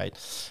conference, right?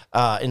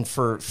 And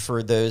for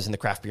those in the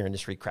craft beer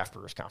industry, Craft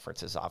Brewers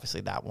Conference is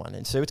obviously that one.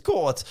 And so it's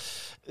cool.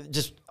 It's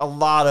just a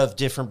lot of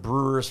different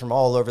brewers from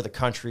all over the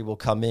country will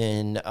come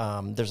in.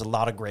 There's a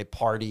lot of great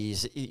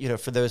parties.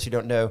 For those who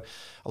don't know,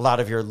 a lot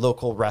of your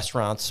local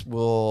restaurants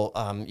will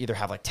either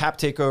have like tap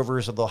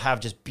takeovers or they'll have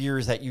just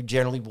beers that you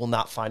generally will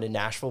not find in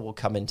Nashville will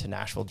come into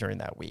Nashville during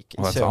that week.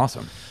 Well, that's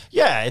awesome.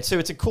 Yeah. And so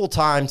it's a cool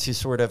time to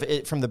sort of,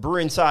 from the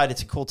brewing side,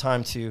 it's a cool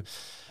time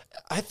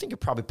I think it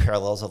probably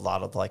parallels a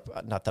lot of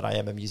not that I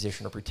am a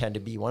musician or pretend to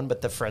be one, but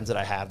the friends that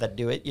I have that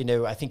do it,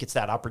 I think it's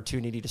that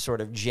opportunity to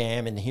sort of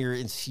jam and hear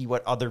and see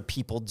what other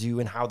people do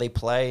and how they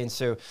play. And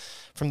so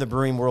from the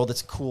brewing world,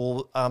 it's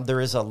cool.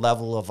 There is a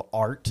level of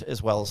art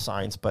as well as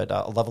science, but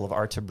a level of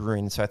art to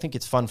brewing. So I think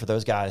it's fun for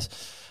those guys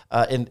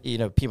and,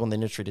 people in the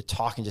industry to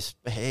talk and just,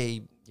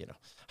 hey,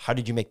 how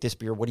did you make this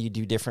beer? What do you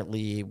do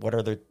differently?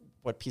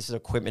 What pieces of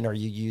equipment are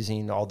you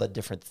using? All the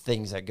different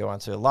things that go on.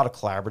 So a lot of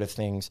collaborative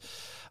things.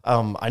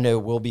 I know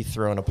we'll be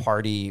throwing a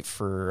party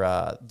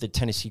for the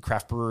Tennessee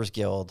Craft Brewers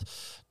Guild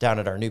down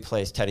at our new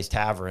place, Teddy's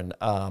Tavern.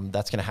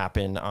 That's going to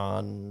happen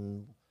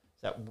on,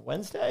 is that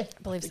Wednesday?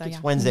 I believe so,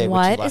 it's Wednesday.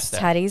 What is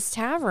Teddy's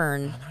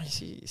Tavern?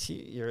 See,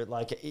 you're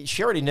like,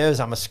 she already knows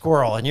I'm a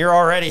squirrel and you're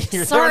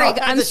sorry,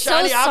 I'm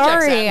so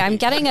sorry. I'm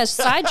getting a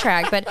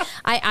sidetrack, but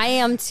I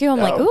am too. I'm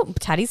like, ooh,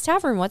 Teddy's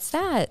Tavern. What's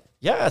that?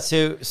 Yeah,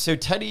 so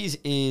Teddy's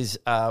is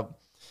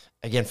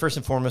again, first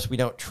and foremost, we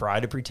don't try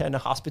to pretend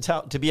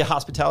to be a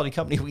hospitality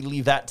company. We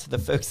leave that to the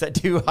folks that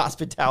do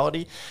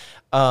hospitality.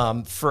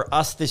 For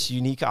us, this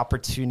unique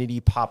opportunity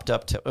popped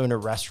up to own a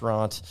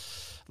restaurant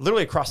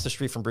literally across the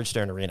street from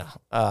Bridgestone Arena.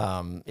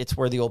 It's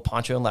where the old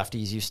Poncho and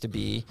Lefties used to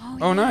be.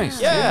 Oh,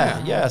 nice.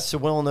 Yeah. So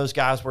Will and those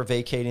guys were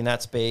vacating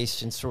that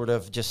space and sort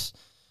of just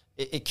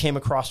it came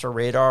across our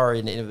radar,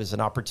 and it was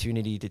an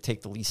opportunity to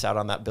take the lease out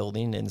on that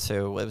building. And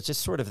so it was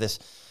just sort of this.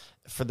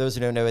 For those who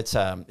don't know, it's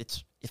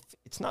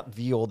not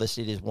the oldest.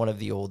 It is one of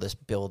the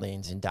oldest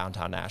buildings in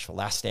downtown Nashville.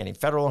 Last standing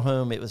federal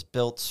home. It was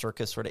built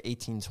circa sort of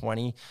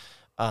 1820.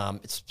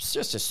 It's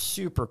just a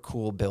super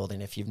cool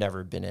building if you've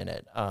never been in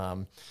it.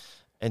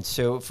 And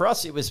so for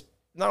us, it was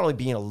not only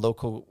being a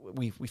local.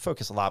 We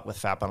focus a lot with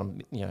FAP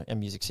on and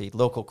Music City,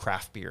 local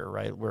craft beer,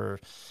 right? We're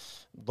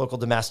local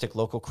domestic,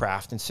 local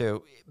craft, and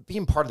so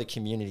being part of the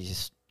community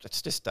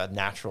it's just a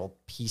natural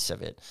piece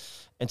of it.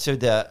 And so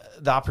the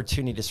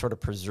opportunity to sort of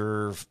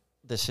preserve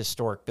this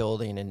historic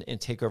building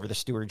and take over the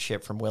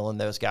stewardship from Will and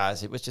those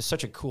guys, it was just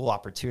such a cool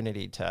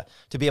opportunity to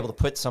be able to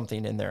put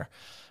something in there.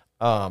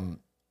 And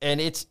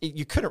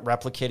you couldn't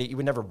replicate it. You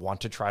would never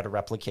want to try to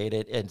replicate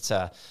it. It's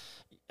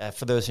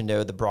for those who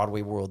know, the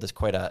Broadway world is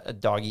quite a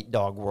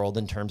dog-eat-dog world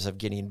in terms of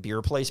getting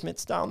beer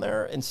placements down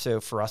there. And so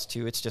for us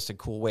too, it's just a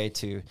cool way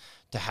to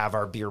have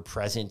our beer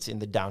present in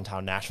the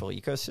downtown Nashville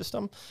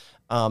ecosystem,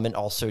 and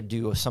also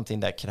do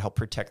something that can help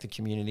protect the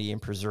community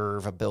and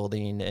preserve a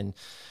building. And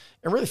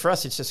really for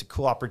us, it's just a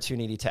cool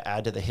opportunity to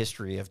add to the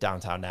history of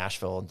downtown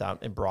Nashville and down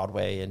in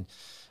Broadway.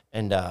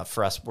 And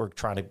for us, we're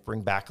trying to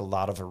bring back a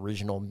lot of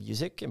original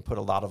music and put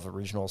a lot of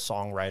original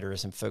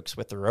songwriters and folks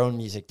with their own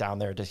music down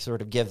there to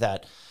sort of give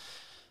that.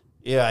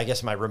 Yeah, I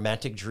guess my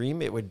romantic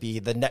dream, it would be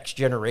the next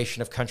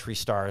generation of country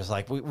stars.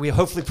 Like we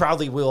hopefully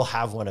probably will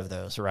have one of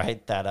those,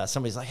 right? That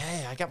somebody's like,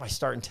 hey, I got my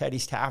start in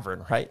Teddy's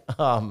Tavern, right?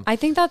 I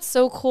think that's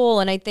so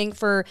cool. And I think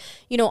for,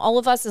 all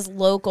of us as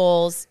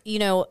locals,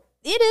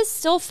 it is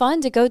still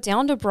fun to go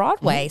down to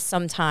Broadway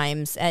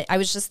sometimes. I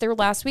was just there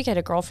last week. I had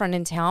a girlfriend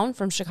in town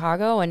from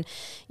Chicago. And,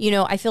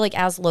 I feel like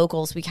as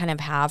locals, we kind of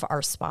have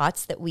our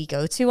spots that we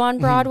go to on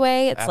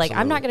Broadway. It's Absolutely. like,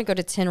 I'm not going to go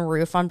to Tin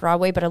Roof on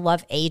Broadway, but I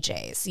love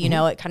AJ's.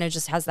 It kind of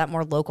just has that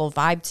more local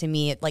vibe to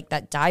me, like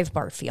that dive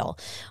bar feel.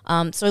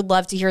 So I'd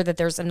love to hear that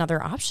there's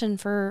another option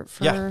for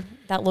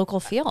that local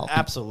feel.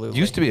 Absolutely.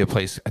 Used to be a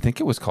place, I think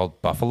it was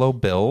called Buffalo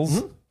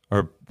Bill's.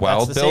 Or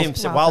Wild That's the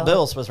Bill's. same. Wild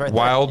Bill's was right there.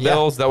 Wild Yeah.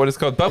 Bill's, is that what it's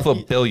called? Buffalo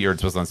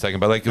Billiards was on second,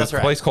 but like it was That's a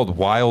right. place called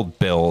Wild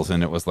Bill's,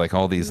 and it was like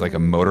all these like a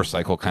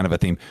motorcycle kind of a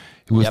theme.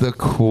 It was the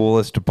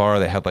coolest bar.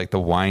 They had like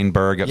the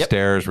Weinberg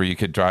upstairs where you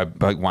could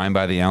drive like wine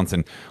by the ounce,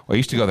 and I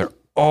used to go there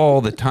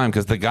all the time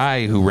because the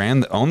guy who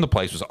owned the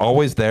place was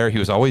always there. He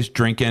was always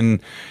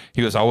drinking.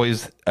 He was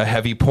always a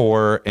heavy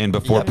pour. And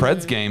before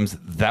Preds games,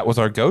 that was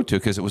our go-to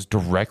because it was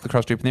directly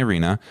across the street from the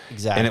arena.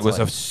 Exactly. And it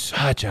was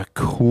such a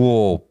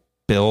cool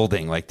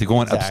building. Like to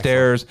go in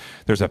upstairs,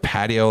 there's a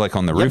patio like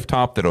on the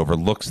rooftop that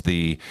overlooks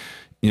the,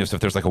 so if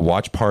there's like a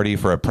watch party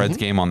for a Preds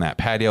game on that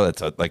patio,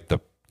 it's like the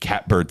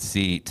catbird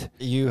seat.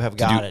 You have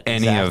got it.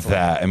 Any of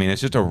that. I mean,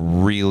 it's just a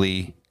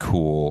really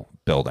cool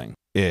building.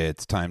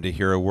 It's time to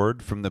hear a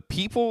word from the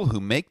people who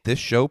make this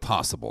show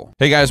possible.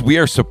 Hey guys, we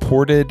are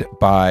supported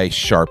by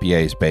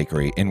Charpier's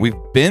Bakery, and we've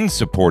been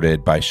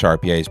supported by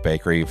Charpier's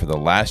Bakery for the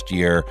last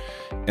year.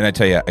 And I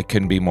tell you, I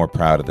couldn't be more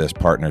proud of this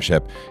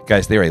partnership.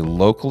 Guys, they're a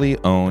locally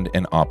owned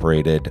and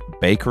operated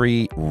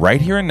bakery right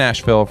here in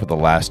Nashville for the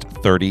last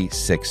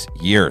 36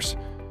 years.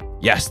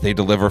 Yes, they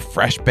deliver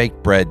fresh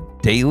baked bread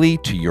daily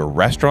to your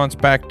restaurant's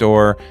back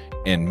door.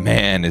 And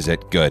man, is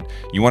it good.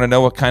 You want to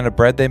know what kind of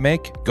bread they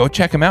make? Go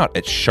check them out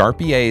at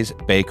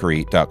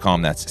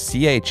charpiersbakery.com. That's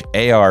CHARPIERS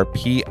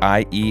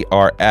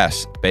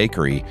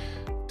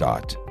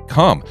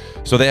bakery.com.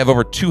 So they have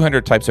over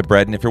 200 types of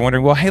bread. And if you're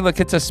wondering, well, hey, look,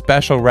 it's a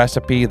special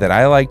recipe that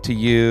I like to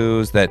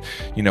use that,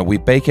 we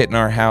bake it in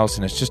our house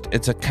and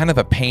it's a kind of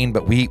a pain,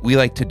 but we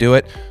like to do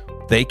it.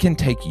 They can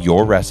take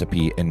your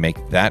recipe and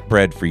make that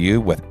bread for you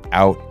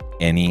without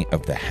any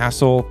of the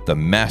hassle, the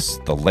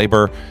mess, the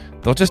labor.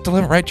 They'll just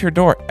deliver right to your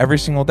door every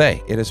single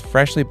day. It is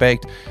freshly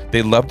baked.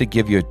 They love to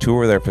give you a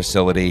tour of their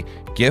facility.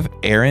 Give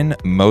Erin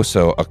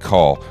Moso a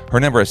call. Her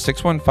number is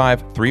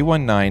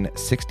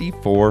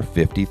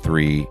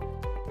 615-319-6453.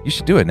 You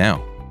should do it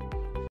now.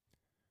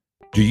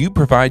 Do you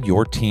provide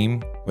your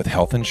team with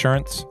health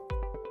insurance?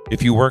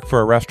 If you work for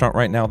a restaurant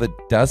right now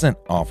that doesn't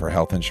offer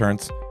health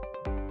insurance,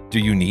 do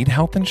you need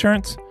health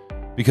insurance?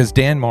 Because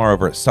Dan Marr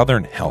over at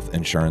Southern Health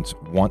Insurance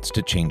wants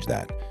to change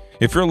that.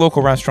 If you're a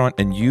local restaurant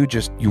and you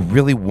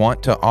really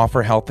want to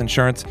offer health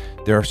insurance,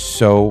 there are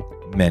so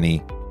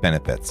many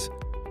benefits.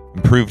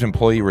 Improved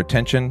employee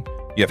retention,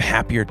 you have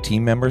happier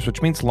team members,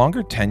 which means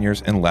longer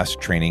tenures and less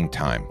training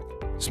time.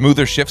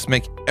 Smoother shifts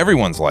make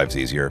everyone's lives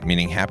easier,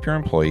 meaning happier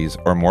employees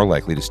are more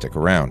likely to stick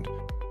around.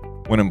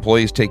 When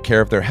employees take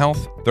care of their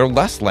health, they're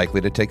less likely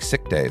to take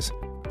sick days.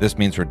 This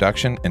means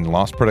reduction in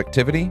lost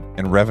productivity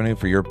and revenue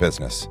for your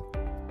business.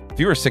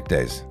 Fewer sick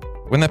days.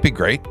 Wouldn't that be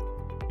great?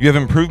 You have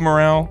improved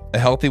morale. A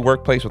healthy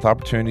workplace with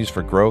opportunities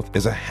for growth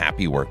is a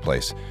happy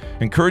workplace.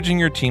 Encouraging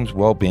your team's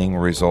well-being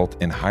will result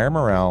in higher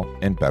morale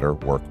and better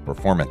work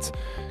performance.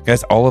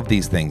 Guys, all of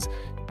these things,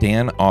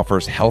 Dan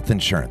offers health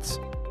insurance.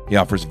 He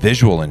offers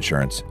visual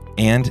insurance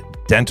and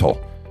dental,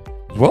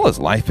 as well as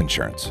life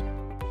insurance.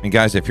 And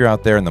guys, if you're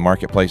out there and the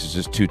marketplace is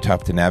just too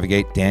tough to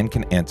navigate, Dan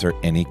can answer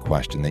any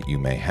question that you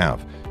may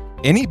have.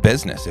 Any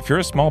business, if you're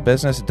a small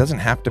business, it doesn't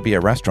have to be a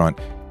restaurant,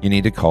 you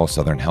need to call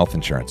Southern Health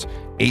Insurance,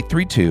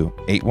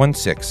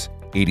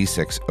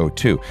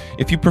 832-816-8602.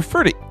 If you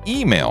prefer to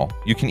email,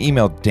 you can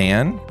email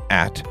Dan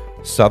at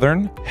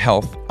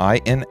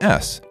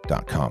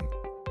southernhealthins.com.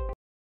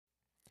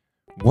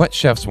 What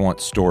Chefs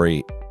Want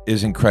story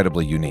is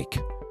incredibly unique.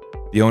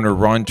 The owner,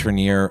 Ron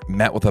Trenier,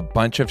 met with a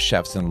bunch of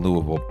chefs in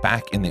Louisville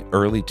back in the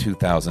early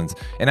 2000s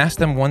and asked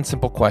them one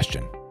simple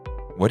question: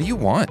 what do you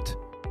want?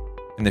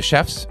 And the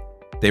chefs,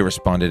 they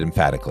responded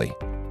emphatically: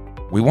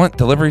 we want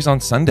deliveries on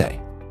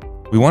Sunday.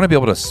 We want to be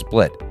able to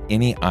split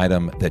any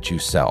item that you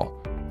sell.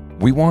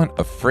 We want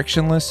a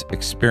frictionless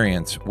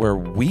experience where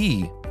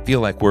we feel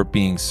like we're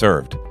being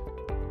served.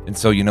 And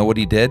so you know what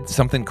he did?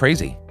 Something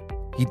crazy.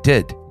 He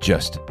did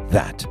just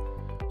that.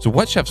 So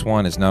What Chefs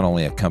Want is not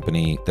only a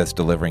company that's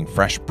delivering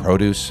fresh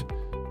produce,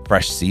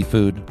 fresh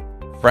seafood,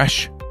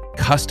 fresh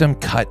custom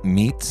cut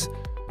meats,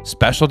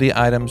 specialty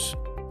items,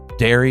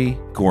 dairy,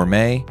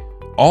 gourmet,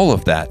 all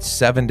of that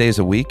 7 days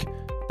a week.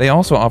 They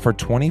also offer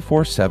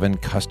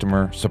 24/7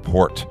 customer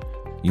support.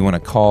 You want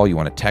to call, you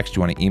want to text,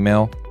 you want to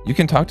email, you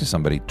can talk to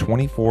somebody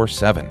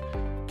 24/7.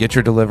 Get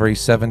your delivery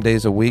 7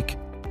 days a week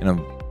in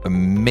an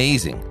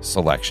amazing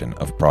selection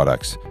of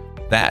products.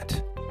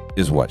 That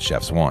is What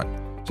Chefs Want.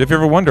 So if you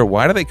ever wonder,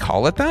 why do they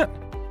call it that?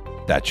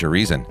 That's your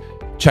reason.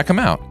 Check them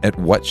out at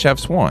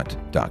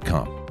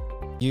whatchefswant.com.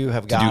 You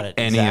have got it.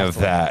 Any of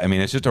that. I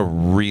mean, it's just a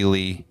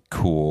really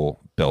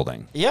cool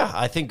building. Yeah,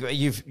 I think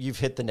you've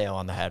hit the nail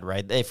on the head,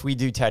 right? If we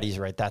do Teddy's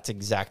right, that's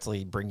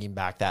exactly bringing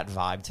back that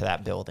vibe to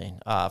that building,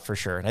 for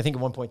sure. And I think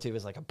at one point too, it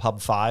was like a Pub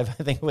 5. I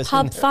think it was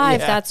Pub 5.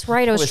 Yeah, that's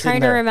right. I was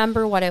trying to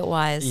remember what it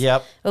was.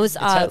 Yep. It was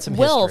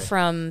Will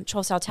from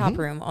 12 South Tap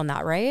Room on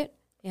that, right?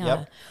 Yeah.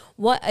 Yep.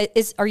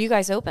 Are you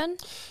guys open?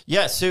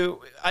 Yeah, so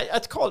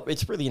I'd call it,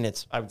 it's really in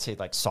its, I would say,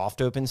 like soft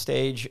open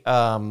stage.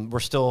 We're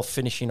still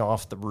finishing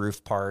off the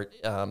roof part,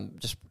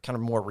 just kind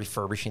of more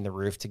refurbishing the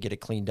roof to get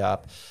it cleaned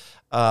up.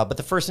 But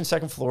the first and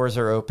second floors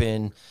are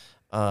open.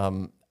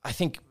 I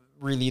think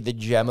really the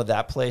gem of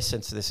that place,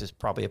 since this is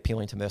probably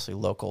appealing to mostly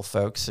local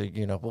folks. So,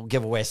 we'll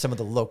give away some of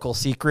the local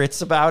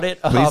secrets about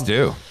it. Please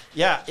do.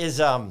 Yeah,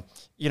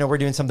 we're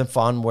doing something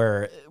fun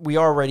where we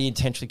already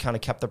intentionally kind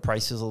of kept the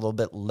prices a little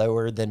bit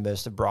lower than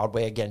most of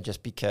Broadway. Again,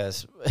 just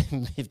because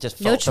we've just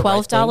felt no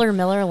 $12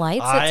 Miller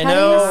Lights. I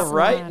know,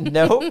 right?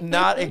 No,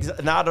 not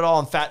at all.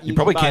 In fact, you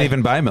probably can't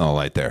even buy Miller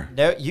Lite there.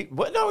 No,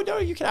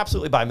 you can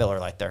absolutely buy Miller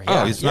Lite there.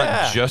 Yeah. Oh, it's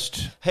not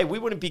just. Hey, we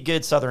wouldn't be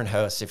good Southern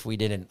hosts if we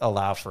didn't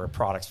allow for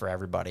products for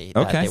everybody.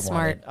 Okay, that they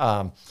smart.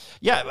 Wanted.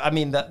 I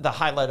mean, the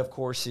highlight, of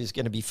course, is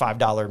going to be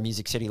 $5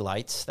 Music City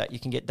lights that you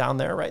can get down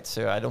there, right?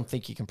 So I don't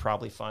think you can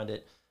probably find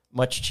it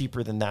much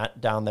cheaper than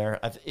that down there.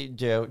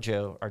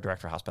 Joe, our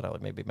director of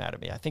hospitality, may be mad at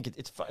me. I think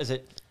is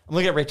it? I'm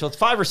looking at Rachel. It's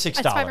 $5 or $6. It's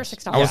 $5 or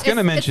 $6. I was going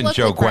to mention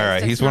Joe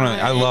Guerra. He's one of.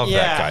 I love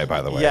that guy,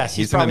 by the way. Yes,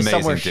 he's probably an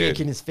amazing somewhere dude.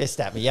 shaking his fist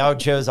at me. Oh,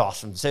 Joe's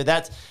awesome. So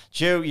that's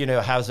Joe.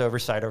 Has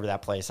oversight over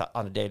that place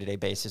on a day-to-day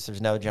basis.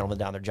 There's another gentleman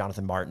down there,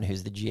 Jonathan Martin,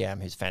 who's the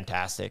GM, who's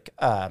fantastic.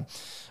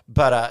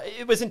 But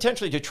it was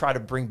intentionally to try to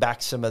bring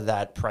back some of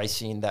that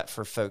pricing that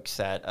for folks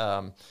that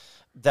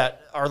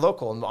are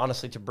local, and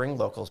honestly to bring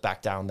locals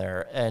back down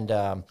there. And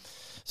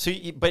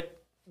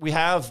but we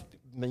have,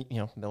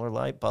 Miller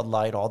Lite, Bud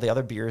Light, all the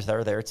other beers that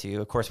are there too.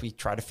 Of course, we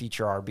try to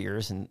feature our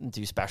beers and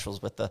do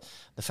specials with the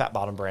Fat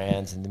Bottom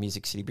brands and the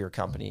Music City Beer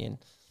Company. And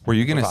were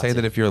you going to say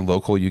that if you're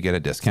local, you get a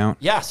discount?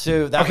 Yeah.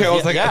 So that I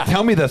was like,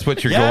 tell me that's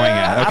what you're going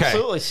at. Okay.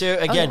 Absolutely. So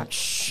again,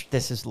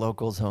 this is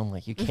locals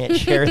only. You can't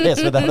share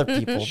this with other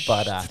people.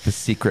 But it's the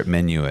secret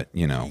menu at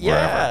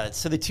wherever.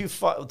 So the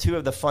two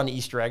of the fun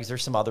Easter eggs.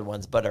 There's some other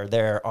ones, but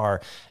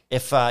are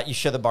if you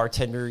show the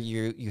bartender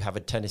you have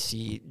a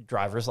Tennessee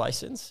driver's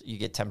license, you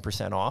get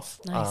 10% off.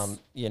 Nice.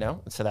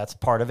 So that's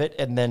part of it.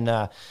 And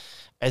then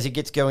as it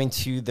gets going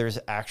to, there is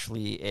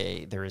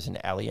an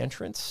alley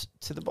entrance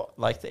to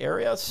the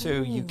area, so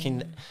you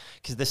can,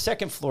 because the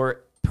second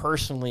floor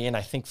personally, and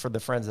I think for the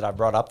friends that I've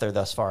brought up there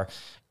thus far,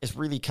 is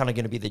really kind of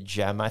going to be the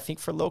gem, I think,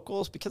 for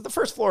locals, because the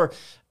first floor,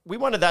 we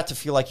wanted that to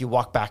feel like you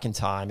walk back in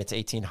time. It's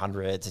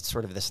 1800s. It's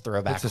sort of this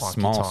throwback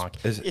honky-tonk.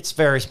 It's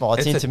very small.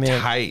 It's intimate. A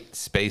tight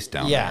space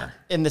down there.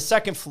 And the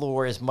second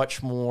floor is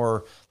much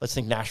more, let's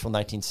think Nashville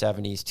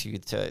 1970s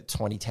to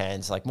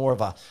 2010s, like more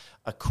of a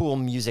cool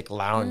music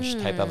lounge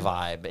type of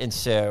vibe. And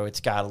so it's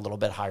got a little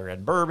bit higher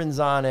end bourbons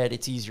on it.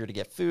 It's easier to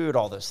get food,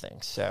 all those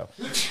things. So,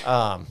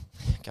 God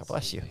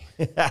bless you.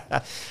 You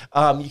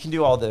can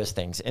do all those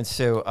things. And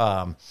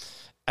so,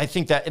 I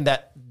think that in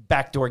that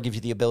back door gives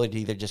you the ability to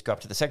either just go up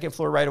to the second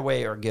floor right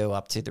away or go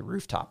up to the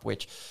rooftop,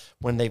 which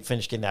when they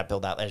finish getting that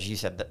built out, as you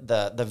said,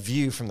 the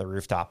view from the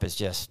rooftop is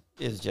just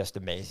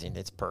amazing.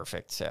 It's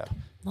perfect. So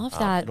love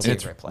that.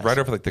 It's right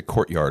over like the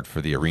courtyard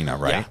for the arena,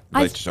 right?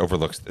 Yeah. Just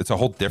overlooks. It's a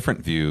whole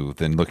different view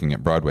than looking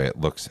at Broadway. It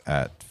looks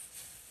at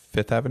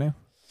Fifth Avenue.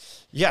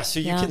 Yeah, so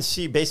you can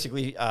see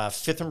basically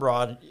Fifth and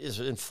Broad is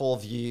in full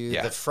view.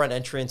 Yeah. The front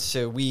entrance.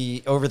 So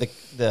we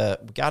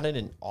got it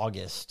in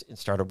August and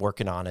started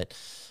working on it.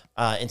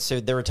 And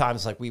so there were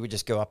times like we would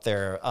just go up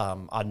there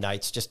on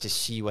nights just to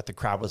see what the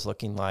crowd was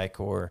looking like,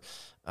 or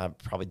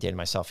probably dating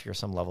myself here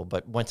some level,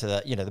 but went to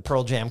the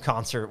Pearl Jam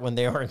concert when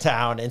they were in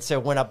town, and so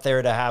went up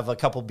there to have a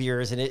couple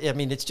beers. And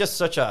it's just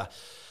such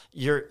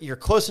you're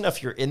close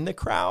enough, you're in the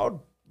crowd,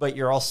 but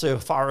you're also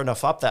far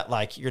enough up that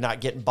like you're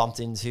not getting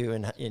bumped into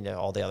and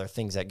all the other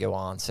things that go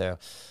on. So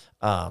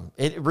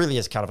it really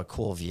is kind of a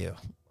cool view.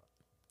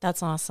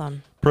 That's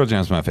awesome. Pearl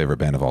Jam's my favorite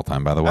band of all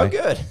time, by the way. Oh,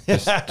 good.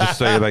 just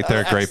so you're like,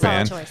 they're a great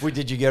band.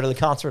 Did you go to the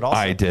concert also?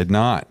 I did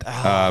not,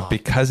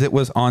 because it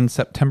was on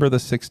September the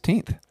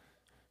 16th.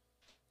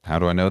 How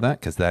do I know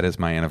that? Because that is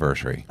my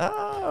anniversary.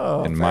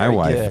 Oh, and my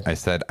wife, good. I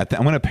said,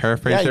 I'm going to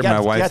paraphrase her. My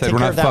wife said, we're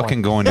not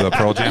fucking going to a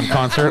Pearl Jam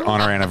concert on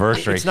our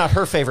anniversary. It's not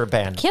her favorite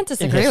band. Can't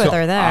disagree with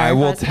her there. I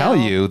will tell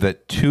you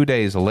that 2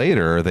 days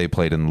later, they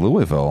played in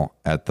Louisville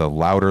at the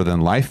Louder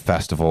Than Life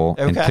Festival,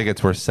 and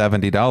tickets were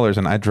 $70,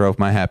 and I drove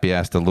my happy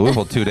ass to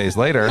Louisville 2 days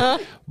later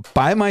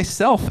by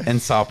myself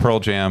and saw Pearl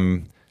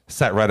Jam,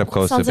 sat right up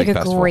close to the big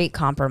festival. Sounds like a great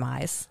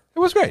compromise. It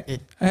was great.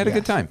 I had a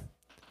good time.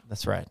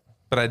 That's right.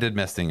 But I did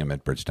miss seeing him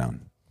at Bridgetown.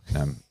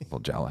 I'm a little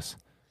jealous.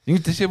 We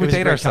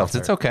date ourselves. Concert.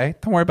 It's okay.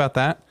 Don't worry about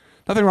that.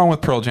 Nothing wrong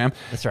with Pearl Jam.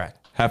 That's right.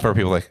 Half our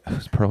people are like,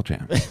 who's Pearl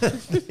Jam?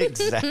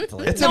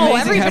 Exactly. It's no,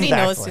 amazing. Everybody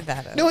knows who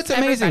that is. No, it's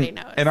amazing. Everybody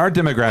knows. And our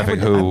demographic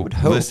who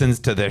listens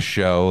to this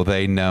show,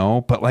 they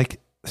know. But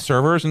like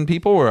servers and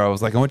people where I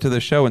was like, I went to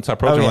this show and saw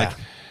Pearl Jam. Like,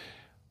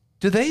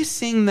 do they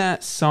sing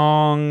that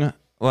song?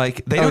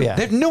 Like they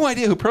have no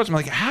idea who Pearl Jam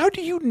is. Like, how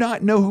do you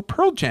not know who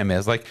Pearl Jam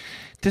is? Like,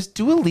 does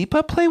Dua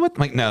Lipa play with?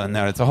 Like, no,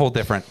 it's a whole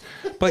different.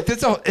 But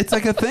it's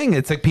like a thing.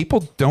 It's like people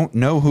don't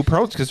know who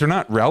Pearl Jam because they're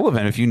not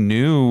relevant. If you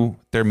knew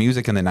their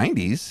music in the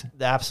 90s,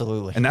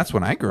 absolutely, and that's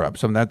when I grew up.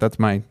 So that's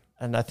my.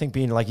 And I think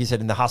being, like you said,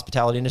 in the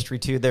hospitality industry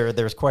too,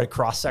 there's quite a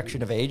cross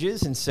section of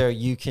ages, and so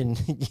you can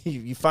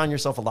you find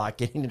yourself a lot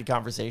getting into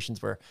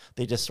conversations where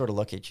they just sort of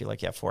look at you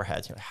like you have four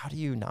heads. You're like, how do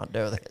you not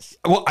know this?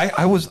 Well,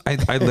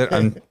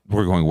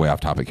 we're going way off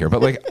topic here,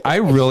 but like I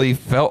really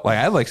felt like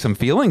I had like some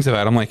feelings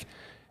about it. I'm like,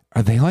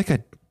 are they like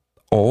a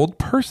old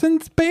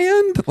person's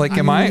band? Like,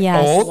 am I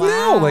Yes. old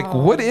now? Wow. Like,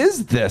 what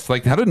is this?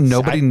 Like, how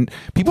did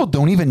people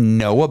don't even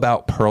know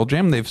about Pearl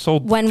Jam? They've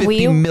sold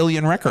 50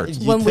 million records.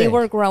 When we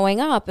were growing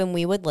up and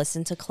we would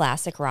listen to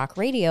classic rock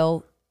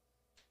radio,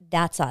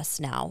 that's us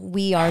now.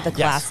 We are the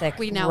classic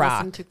We now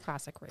rock. listen to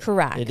classic radio.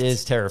 Correct. It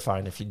is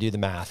terrifying if you do the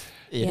math.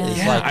 It's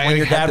Yeah, like I when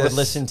your had dad would this-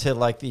 listen to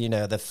like the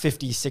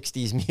 50s,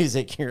 60s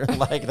music. You're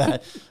like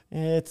that.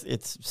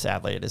 It's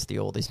sadly it is the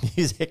oldies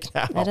music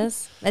now. It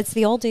is. It's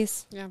the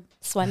oldies. Yeah.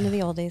 Sweating to the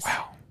oldies.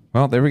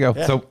 Well, there we go.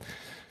 Yeah. So,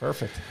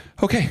 Perfect.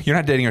 okay, you're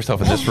not dating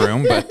yourself in this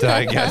room, but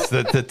I guess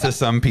that to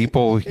some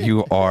people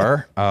you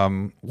are.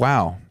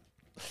 Wow.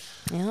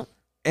 Yeah.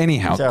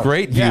 Anyhow, So,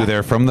 great view yeah.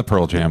 there from the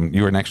Pearl Jam.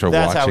 You were next row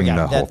That's how we watching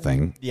got the it. whole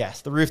thing.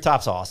 Yes, the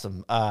rooftop's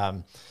awesome.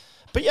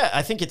 But yeah,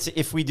 I think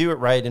if we do it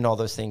right and all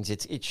those things,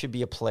 it should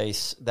be a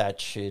place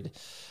that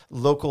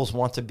locals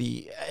want to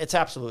be. It's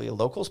absolutely a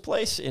locals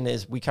place, and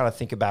as we kind of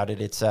think about it,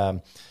 it's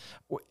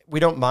we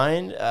don't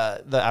mind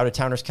the out of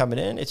towners coming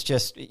in. It's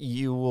just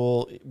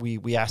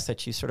we ask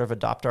that you sort of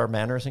adopt our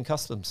manners and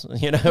customs,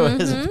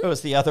 as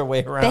opposed to the other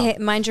way around.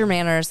 Mind your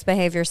manners.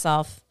 Behave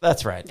yourself.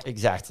 That's right,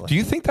 exactly. Do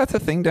you think that's a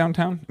thing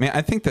downtown? I mean,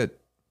 I think that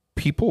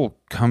people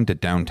come to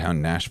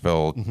downtown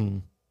Nashville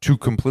to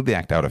completely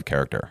act out of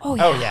character. Oh,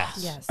 Oh yeah.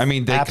 yes. Yes. I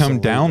mean, they Absolutely.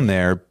 come down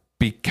there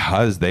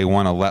because they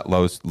want to let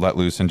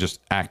loose and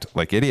just act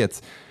like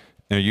idiots.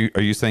 Are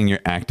you saying you're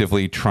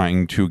actively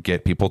trying to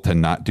get people to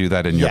not do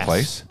that in your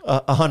place?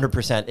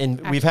 100%. And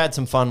we've had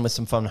some fun with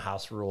some fun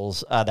house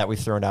rules that we've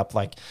thrown up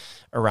like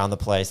around the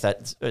place.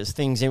 That is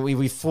things, and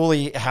we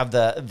fully have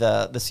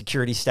the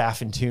security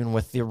staff in tune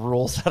with the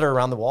rules that are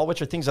around the wall,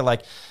 which are things that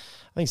like,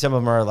 I think some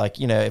of them are like,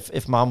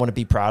 if mom want to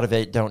be proud of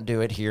it, don't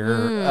do it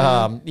here.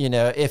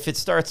 If it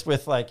starts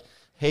with like,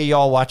 hey,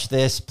 y'all watch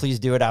this, please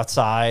do it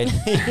outside,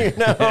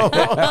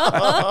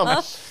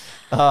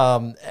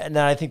 and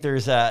then I think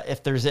there's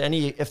if there's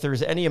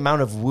any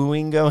amount of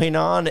wooing going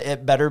on,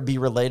 it better be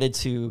related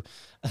to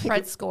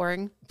Fred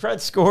scoring.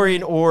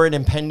 or an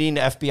impending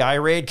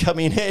FBI raid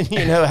coming in,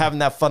 having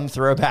that fun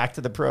throwback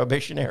to the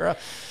Prohibition era.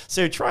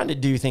 So trying to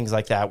do things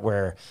like that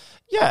where,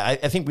 I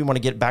think we want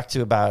to get back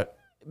to about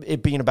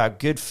it being about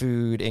good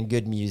food and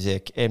good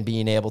music and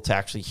being able to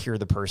actually hear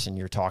the person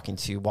you're talking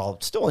to while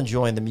still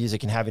enjoying the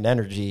music and having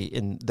energy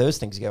and those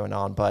things going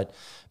on. But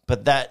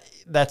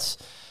that's,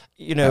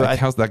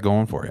 How's that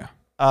going for you?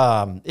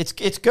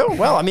 It's going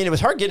well. I mean, it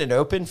was hard getting it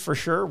open for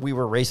sure. We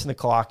were racing the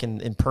clock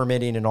and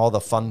permitting and all the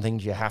fun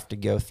things you have to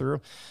go through.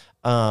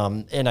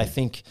 And I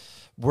think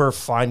we're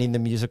finding the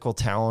musical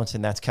talent,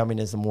 and that's coming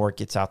as the more it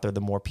gets out there,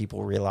 the more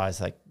people realize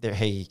like,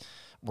 hey,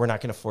 we're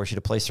not going to force you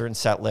to play certain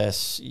set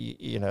lists.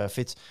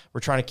 We're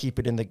trying to keep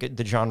it in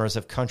the genres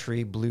of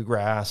country,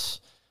 bluegrass,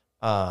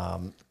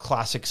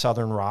 classic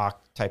Southern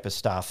rock type of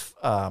stuff.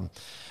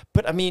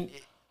 But I mean,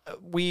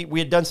 we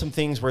had done some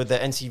things where the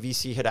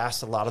NCVC had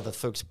asked a lot of the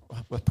folks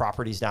with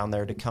properties down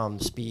there to come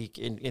speak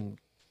and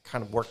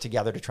kind of work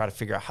together to try to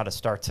figure out how to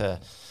start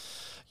to,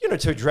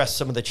 to address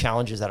some of the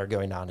challenges that are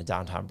going on in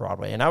downtown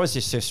Broadway. And I was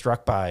just so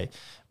struck by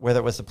whether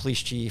it was the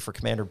police chief or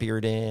Commander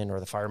Bearden or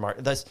the fire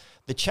marshal,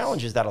 the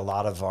challenges that a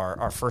lot of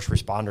our first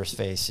responders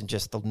face, and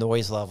just the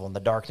noise level and the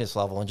darkness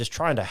level and just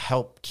trying to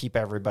help keep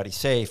everybody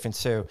safe. And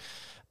so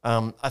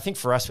I think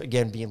for us,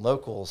 again, being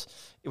locals,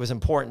 it was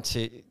important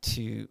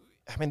to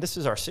I mean, this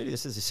is our city.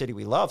 This is the city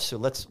we love. So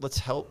let's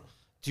help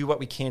do what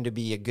we can to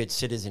be a good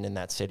citizen in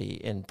that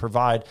city and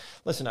provide.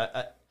 Listen,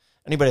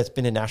 anybody that's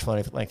been in Nashville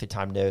any length of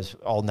time knows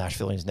all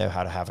Nashvillians know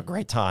how to have a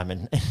great time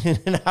and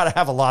how to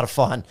have a lot of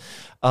fun.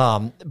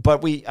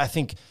 But I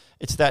think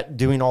it's that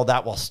doing all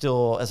that while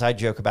still, as I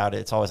joke about it,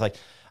 it's always like,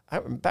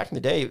 back in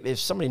the day, if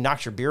somebody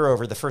knocks your beer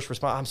over, the first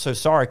response, I'm so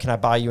sorry, can I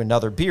buy you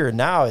another beer?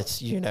 Now it's,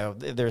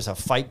 there's a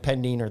fight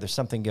pending or there's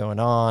something going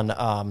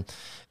on.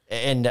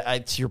 And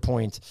to your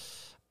point,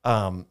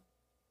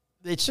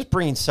 it's just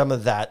bringing some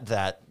of that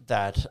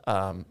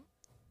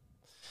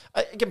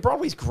again,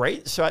 Broadway's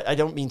great, so I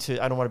don't want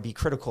to be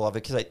critical of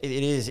it, because it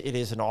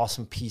is an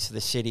awesome piece of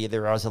the city.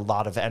 There is a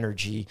lot of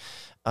energy.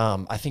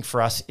 I think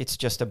for us, it's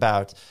just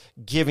about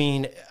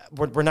giving.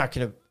 We're not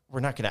going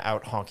to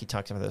out honky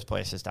tonk some of those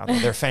places down there.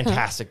 They're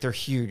fantastic. They're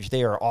huge.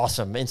 They are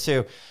awesome. And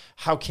so,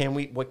 what can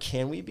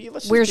we be?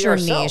 Let's just Where's be your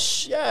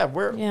ourselves. niche? Yeah,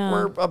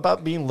 we're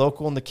about being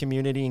local in the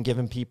community and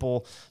giving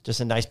people just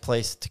a nice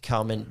place to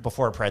come in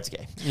before a Preds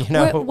game.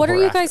 What are or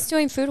you after. guys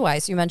doing food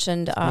wise? You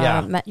mentioned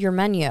your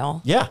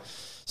menu. Yeah.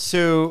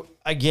 So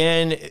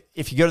again,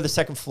 if you go to the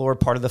second floor,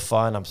 part of the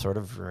fun, I'm sort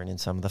of ruining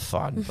some of the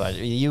fun, but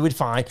you would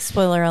find.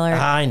 Spoiler alert.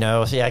 I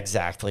know. Yeah,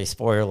 exactly.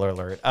 Spoiler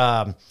alert.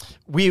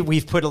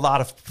 We've put a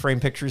lot of frame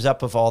pictures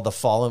up of all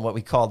what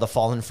we call the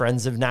fallen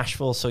friends of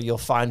Nashville. So you'll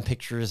find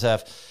pictures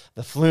of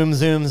the Flume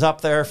Zooms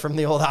up there from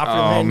the old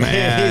opera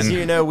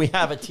man. We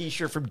have a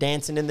t-shirt from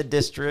Dancing in the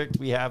District.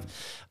 We have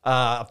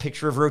a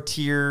picture of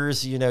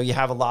Rotiers. You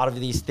have a lot of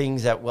these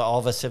things that all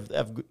of us have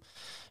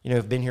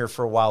been here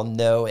for a while,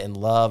 know and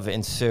love.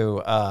 And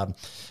so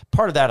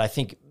part of that, I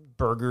think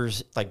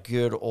burgers, like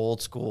good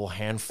old school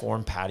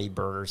hand-formed patty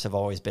burgers, have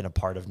always been a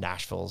part of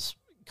Nashville's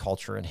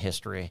culture and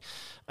history.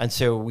 And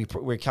so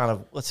we're kind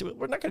of,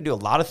 we're not going to do a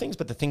lot of things,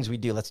 but the things we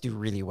do, let's do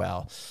really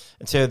well.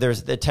 And so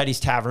there's the Teddy's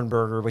Tavern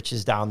Burger, which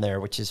is down there,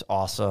 which is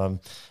awesome.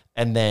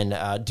 And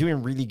then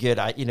doing really good,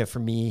 for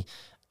me,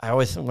 I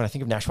always, when I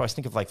think of Nashville, I always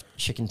think of like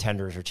chicken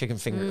tenders or chicken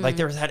fingers. Like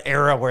there was that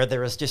era where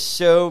there was just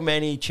so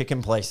many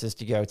chicken places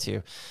to go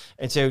to.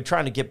 And so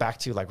trying to get back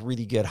to like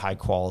really good, high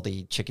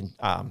quality chicken,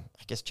 I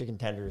guess chicken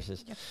tenders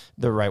is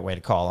the right way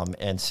to call them.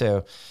 And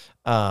so,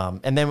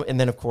 and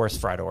then of course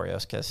fried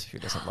Oreos, because who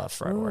doesn't love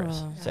fried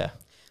Oreos? So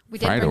we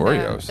did fried bring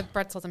Oreos. The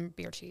pretzels and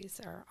beer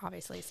cheese are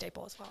obviously a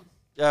staple as well.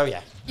 oh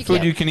yeah,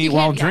 Food you can eat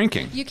while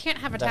drinking. You can't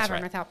have a That's tavern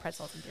right. without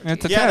pretzels and beer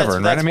It's a cheese.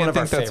 tavern, right? I mean, one I of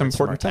our think that's favorites from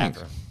important our thing.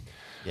 tavern.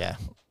 Yeah.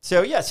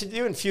 So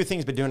doing a few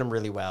things, but doing them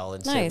really well,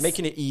 and Nice. so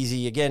making it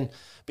easy. Again,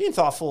 being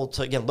thoughtful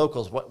to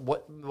locals.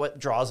 What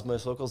draws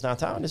most locals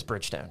downtown is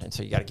Bridgetown, and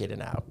so you got to get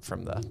in and out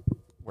from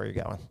where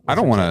you're going. I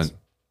don't want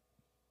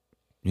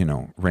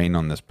to, rain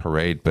on this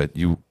parade, but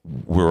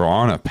we're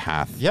on a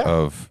path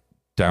of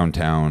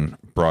downtown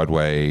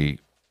Broadway.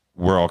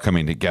 We're all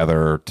coming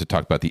together to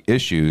talk about the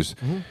issues.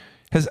 Mm-hmm.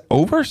 Has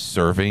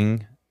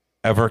over-serving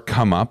ever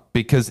come up?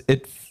 Because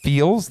it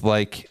feels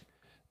like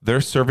they're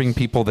serving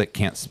people that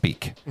can't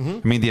speak.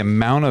 I mean, the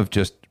amount of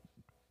just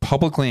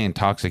publicly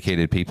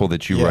intoxicated people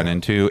that you run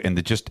into, and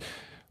the just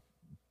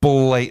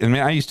blatant. I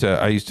mean, I used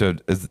to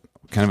as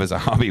kind of as a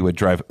hobby would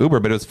drive Uber,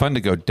 but it was fun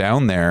to go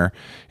down there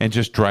and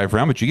just drive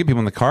around. But you get people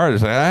in the car,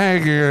 it's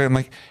like, I'm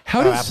like,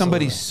 how does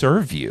somebody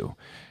serve you?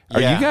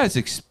 Are you guys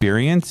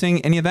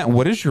experiencing any of that?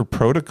 What is your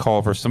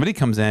protocol for somebody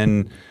comes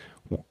in?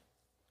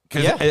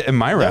 Because in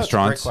my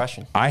restaurants,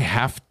 I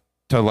have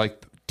to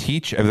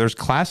teach. There's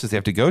classes they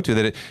have to go to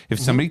that if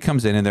somebody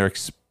comes in and they're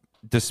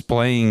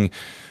displaying,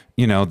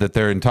 that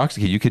they're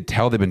intoxicated, you could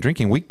tell they've been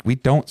drinking. We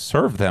don't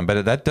serve them,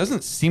 but that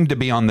doesn't seem to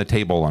be on the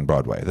table on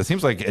Broadway. That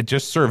seems like it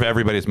just serve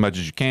everybody as much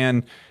as you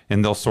can,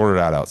 and they'll sort it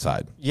out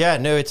outside. Yeah,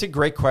 no, it's a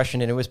great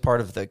question, and it was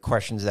part of the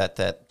questions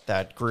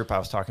that group I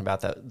was talking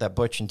about that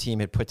Butch and team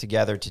had put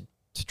together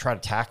to try to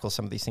tackle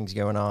some of these things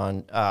going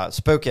on.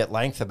 Spoke at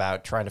length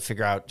about trying to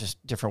figure out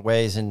just different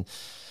ways, and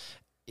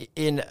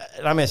I'm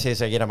going to say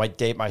this again, I might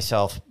date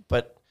myself,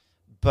 but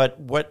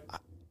what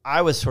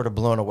I was sort of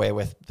blown away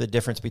with the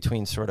difference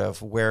between sort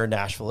of where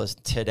Nashville is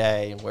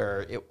today and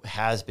where it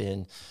has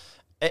been.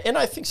 And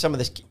I think some of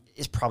this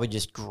is probably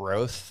just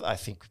growth. I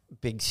think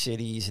big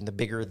cities, and the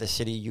bigger the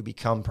city you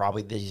become,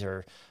 probably these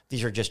are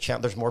just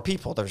there's more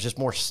people, there's just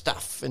more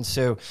stuff. And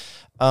so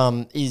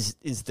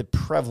is the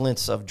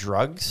prevalence of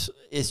drugs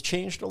is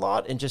changed a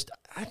lot. And just,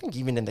 I think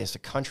even in this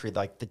country,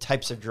 like the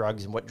types of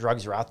drugs and what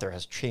drugs are out there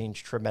has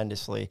changed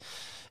tremendously.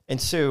 And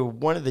so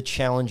one of the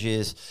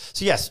challenges,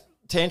 yes,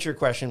 to answer your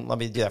question, let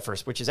me do that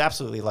first, which is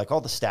absolutely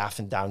all the staff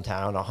in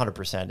downtown,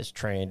 100% is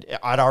trained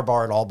at our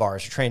bar and all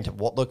bars, trained to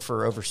look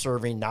for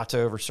over-serving, not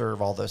to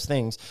over-serve, all those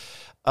things.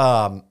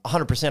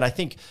 100%. I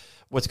think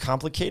what's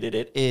complicated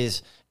it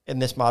is in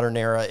this modern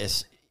era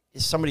is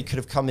somebody could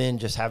have come in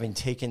just having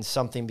taken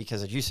something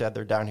because, as you said,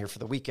 they're down here for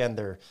the weekend.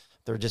 They're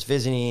just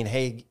visiting.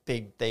 Hey,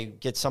 they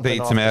get something.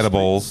 They eat some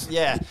edibles.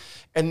 Yeah.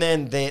 And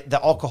then the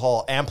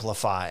alcohol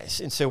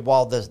amplifies. And so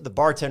while the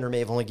bartender may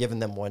have only given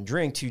them 1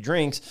 drink, 2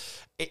 drinks,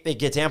 it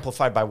gets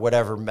amplified by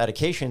whatever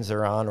medications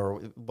they're on, or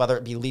whether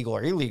it be legal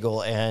or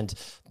illegal, and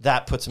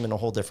that puts them in a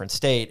whole different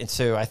state. And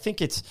so I think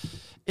it's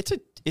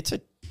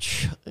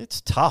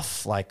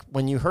tough. Like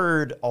when you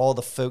heard all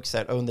the folks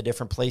that own the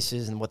different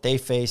places and what they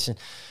face, and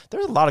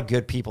there's a lot of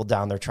good people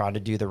down there trying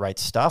to do the right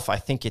stuff. I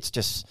think it's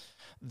just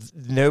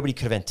nobody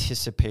could have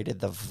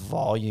anticipated the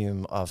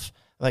volume of.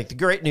 The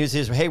great news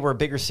is, hey, we're a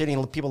bigger city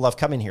and people love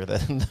coming here.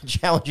 The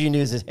challenging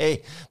news is,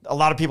 hey, a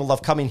lot of people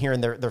love coming here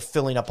and they're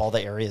filling up all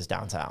the areas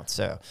downtown.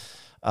 So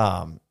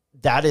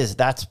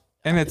that's.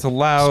 And it's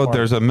allowed. Smart.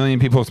 There's a million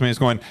people. Somebody's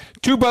going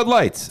 2 Bud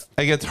Lights.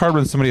 It gets hard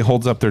when somebody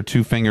holds up their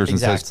 2 fingers and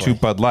says 2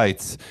 Bud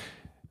Lights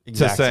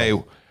to say,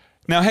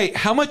 now, hey,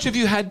 how much have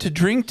you had to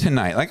drink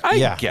tonight?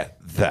 I get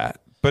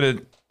that, but at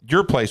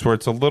your place where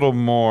it's a little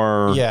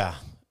more,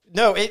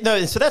 No.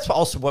 So that's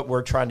also what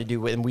we're trying to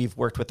do, and we've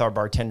worked with our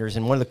bartenders.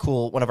 And one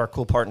of our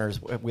cool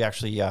partners, we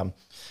actually are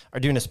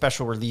doing a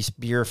special release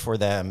beer for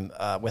them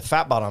with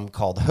Fat Bottom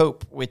called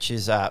Hope, which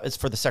is it's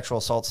for the Sexual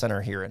Assault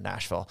Center here in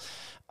Nashville.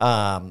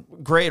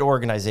 Great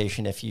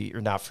organization. If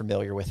you're not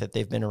familiar with it,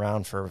 they've been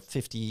around for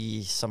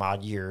 50 some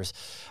odd years.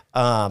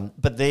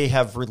 But they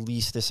have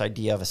released this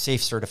idea of a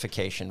safe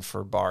certification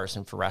for bars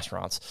and for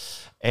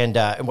restaurants. And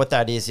what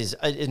that is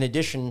in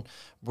addition,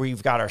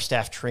 we've got our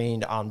staff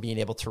trained on being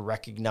able to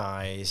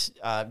recognize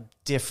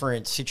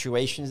different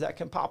situations that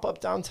can pop up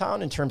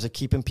downtown in terms of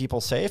keeping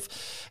people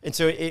safe. And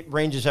so it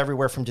ranges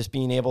everywhere from just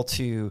being able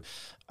to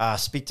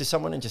speak to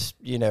someone and just,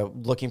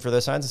 looking for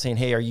those signs and saying,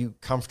 hey, are you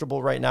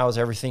comfortable right now? Is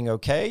everything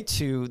okay?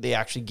 To they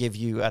actually give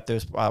you at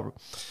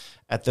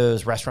at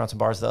those restaurants and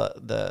bars,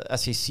 the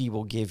SEC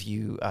will give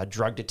you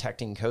drug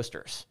detecting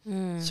coasters.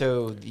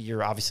 So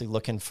you're obviously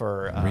looking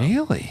for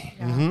really.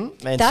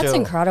 Mm-hmm. And That's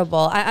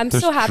incredible. I'm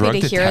so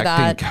happy to hear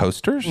that.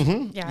 Coasters.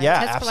 Mm-hmm. Yeah,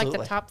 Yeah, it tests for like absolutely.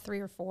 the top 3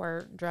 or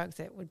 4 drugs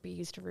that would be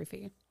used to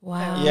roofie.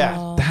 Wow. So,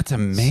 Yeah. That's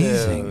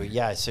amazing. So,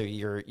 yeah, so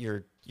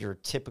your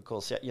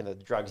typical, the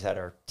drugs that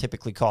are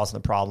typically causing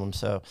the problem.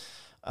 So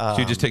So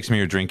you just take some of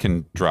your drink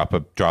and drop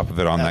of it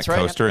on that that's right.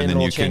 coaster, and then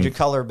it'll you change can. the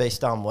color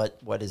based on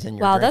what is in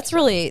your Wow,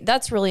 drink.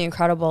 that's really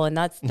incredible, and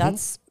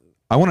that's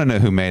I want to know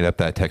who made up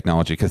that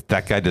technology, because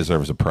that guy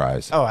deserves a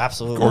prize. Oh,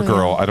 absolutely. Or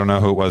girl, I don't know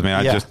who it was.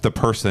 Man, Yeah. the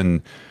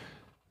person.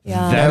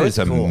 Yeah. That No, is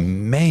it's cool.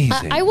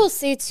 amazing. I will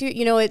say too,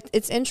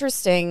 it's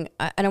interesting,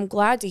 and I'm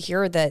glad to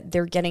hear that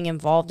they're getting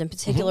involved, in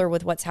particular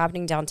with what's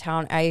happening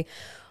downtown. I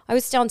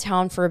was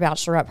downtown for a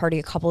bachelorette party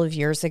a couple of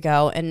years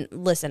ago, and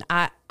listen,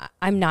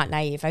 I'm not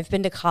naive. I've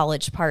been to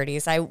college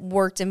parties. I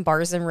worked in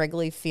bars in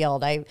Wrigley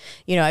Field. I've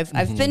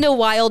been to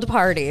wild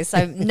parties.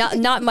 I've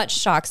not much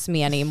shocks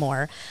me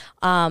anymore.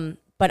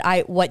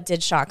 But what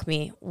did shock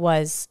me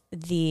was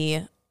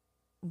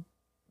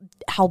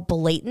how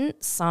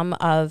blatant some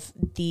of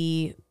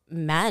the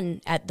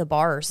men at the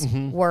bars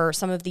were.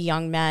 Some of the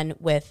young men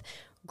with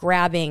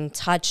grabbing,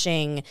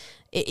 touching.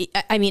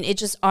 It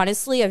just,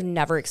 honestly, I've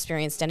never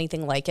experienced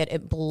anything like it.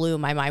 It blew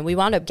my mind. We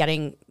wound up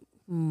getting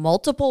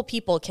multiple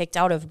people kicked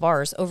out of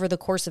bars over the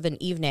course of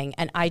an evening.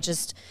 And I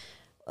just,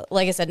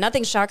 like I said,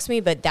 nothing shocks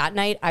me, but that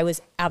night I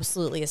was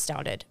absolutely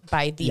astounded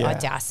by the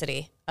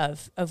audacity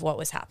of what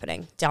was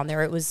happening down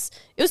there. It was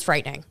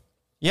frightening.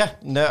 Yeah,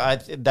 no,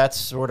 that's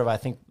sort of, I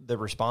think, the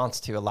response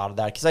to a lot of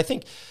that. Because I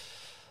think,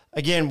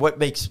 again, what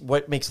makes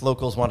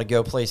locals want to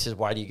go places?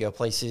 Why do you go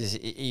places?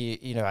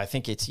 I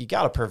think it's, you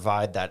got to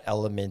provide that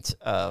element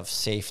of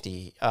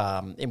safety,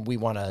 and we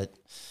want to,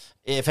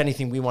 if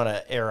anything, we want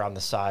to err on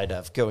the side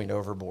of going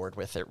overboard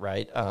with it,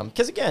 right?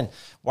 Because again,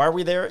 why are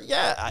we there?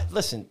 Yeah,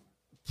 listen,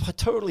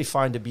 totally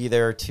fine to be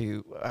there.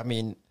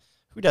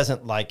 Who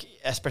doesn't like,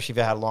 especially if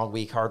you had a long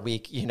week, hard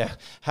week,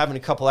 having a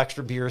couple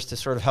extra beers to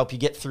sort of help you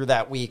get through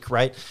that week,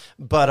 right?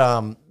 But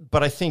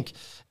I think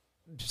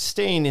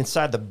staying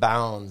inside the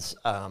bounds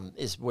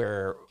is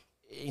where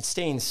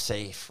staying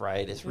safe,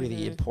 right, is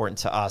really important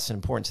to us and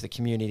important to the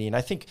community. And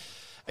I think,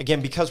 again,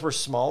 because we're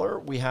smaller,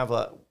 we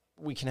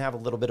can have a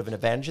little bit of an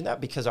advantage in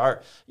that, because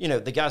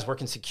the guys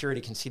working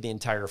security can see the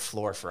entire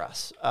floor for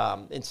us.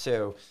 And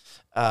so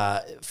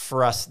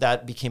for us,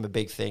 that became a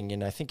big thing.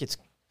 And I think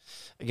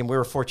again, we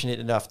were fortunate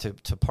enough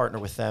to partner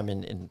with them,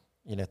 and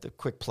the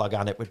quick plug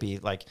on it would be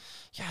like,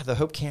 the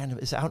Hope Can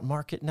is out in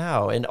market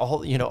now, and all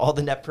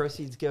the net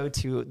proceeds go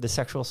to the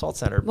Sexual Assault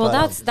Center. Well,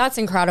 that's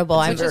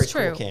incredible. It's a Which very is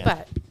true, cool can.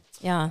 but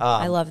Yeah,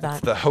 I love that.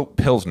 It's the Hope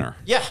Pilsner.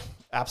 Yeah,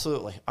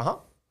 absolutely.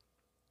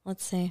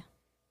 Let's see.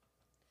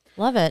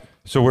 Love it.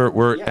 So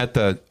we're at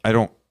the.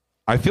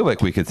 I feel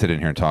like we could sit in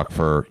here and talk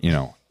for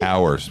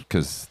hours,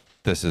 because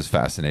this is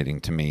fascinating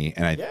to me,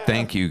 and I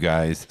thank you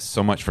guys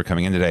so much for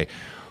coming in today.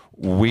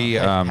 We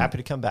happy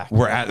to come back.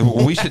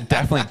 We should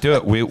definitely do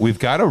it. We've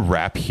got a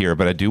wrap here,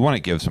 but I do want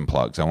to give some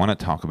plugs. I want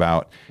to talk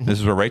about, this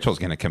is where Rachel's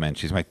going to come in.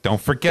 She's like, don't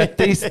forget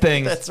these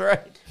things. That's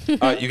right.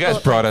 You guys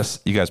brought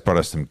us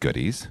some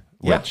goodies,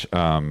 which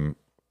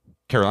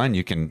Caroline,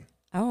 you can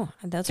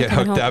that's get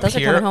hooked up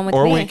here,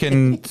 or we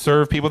can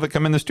serve people that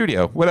come in the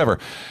studio, whatever.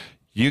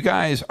 You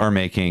guys are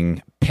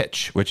making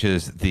Pitch, which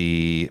is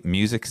the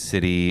Music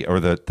City or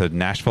the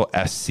Nashville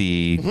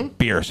SC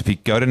beer. So if you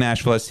go to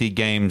Nashville SC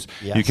games,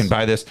 you can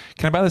buy this.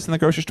 Can I buy this in the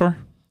grocery store?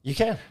 You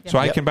can. So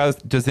I can buy this.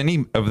 Does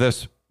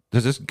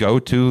this go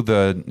to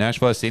the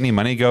Nashville SC? Any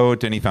money go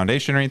to any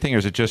foundation or anything? Or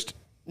is it just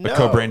a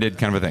co-branded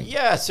kind of a thing?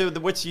 Yeah, so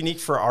what's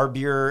unique for our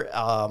beer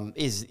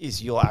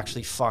is you'll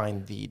actually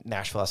find the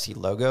Nashville SC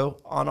logo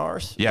on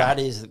ours. Yeah. That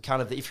is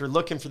kind of, if you're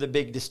looking for the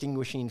big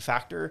distinguishing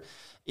factor,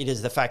 it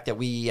is the fact that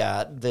we,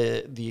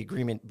 the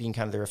agreement being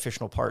kind of their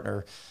official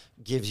partner,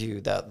 gives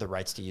you the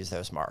rights to use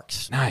those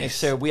marks. Nice. And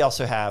so we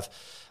also have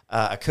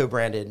a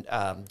co-branded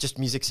just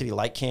Music City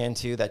Light can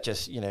too, that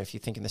just, if you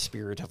think in the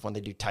spirit of when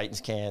they do Titans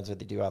cans or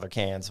they do other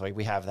cans, like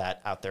we have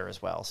that out there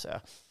as well.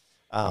 So,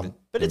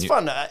 but it's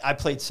fun. I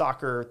played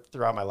soccer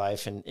throughout my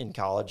life in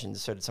college, and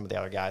so did some of the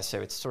other guys. So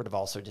it's sort of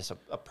also just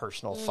a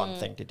personal fun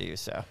thing to do.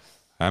 So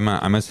I'm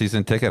a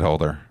season ticket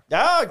holder.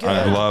 Oh, good.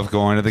 I love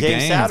going to the Game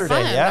games. Saturday,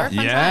 Fun. yeah. They're a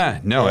fun Yeah,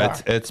 time. no,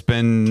 it's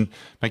been,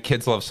 my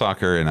kids love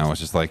soccer, and I was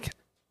just like,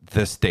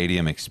 this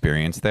stadium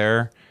experience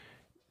there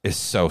is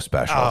so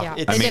special. Yeah.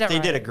 They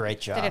did a great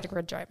job. They did a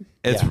good job.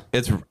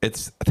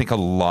 It's I think a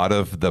lot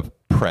of the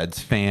Preds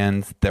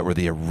fans that were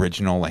the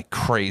original like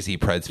crazy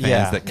Preds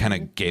fans that kind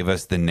of gave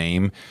us the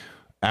name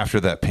after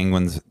that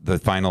Penguins, the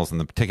finals,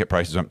 and the ticket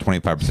prices went up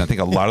 25%. I think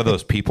a lot of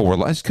those people were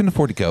like, I just couldn't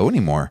afford to go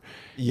anymore.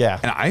 Yeah.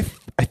 And I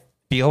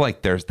feel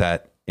like there's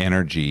that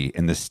energy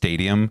in the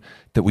stadium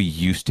that we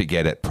used to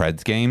get at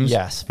Preds games.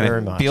 Yes, and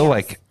very I much. feel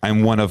like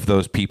I'm one of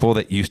those people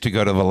that used to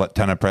go to a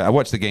ton of Preds. I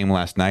watched the game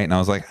last night, and I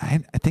was like, I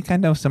think I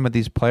know some of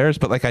these players,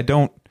 but like I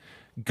don't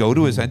go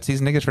to his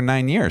season tickets for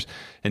 9 years.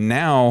 And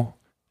now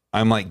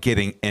I'm like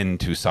getting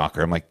into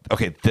soccer. I'm like,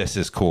 okay, this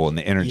is cool. And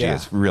the energy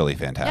is really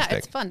fantastic. Yeah,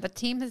 it's fun. The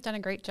team has done a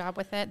great job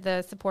with it.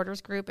 The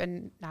supporters group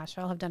in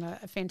Nashville have done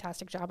a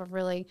fantastic job of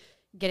really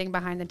getting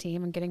behind the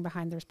team and getting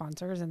behind their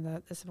sponsors and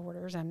the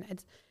supporters. And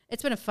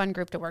it's been a fun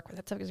group to work with.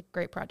 It's a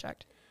great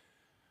project.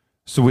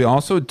 So we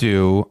also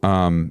do,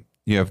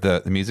 you have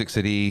the Music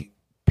City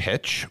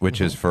Pitch,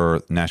 which is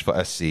for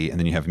Nashville SC, and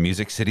then you have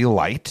Music City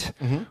Light,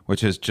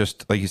 which is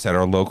just like you said,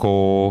 our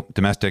local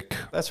domestic.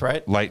 That's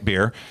right. Light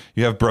beer.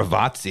 You have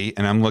Bravazzi,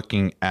 and I'm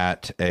looking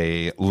at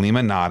a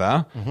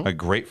limonada, a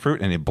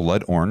grapefruit, and a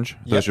blood orange.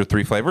 Those are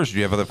 3 flavors. Do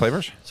you have other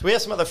flavors? So we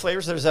have some other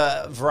flavors. There's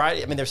a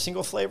variety. I mean, there's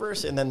single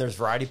flavors, and then there's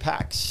variety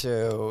packs.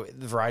 So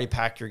the variety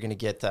pack, you're going to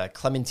get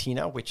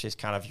Clementina, which is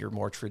kind of your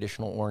more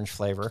traditional orange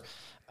flavor,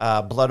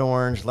 blood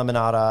orange,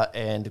 limonada,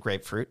 and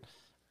grapefruit.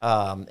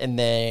 And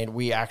then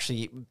we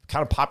actually,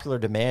 kind of popular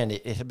demand,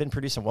 it had been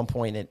produced at one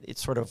point. It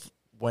sort of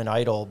went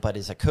idle, but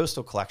is a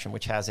coastal collection,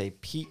 which has a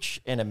peach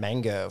and a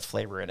mango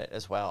flavor in it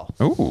as well.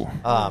 Ooh.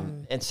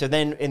 And so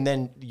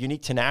then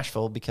unique to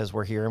Nashville, because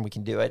we're here and we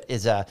can do it,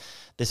 is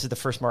this is the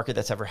first market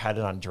that's ever had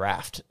it on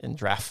draft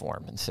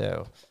form. And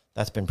so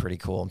that's been pretty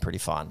cool and pretty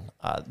fun.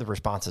 The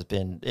response has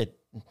been,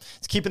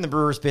 it's keeping the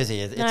brewers busy.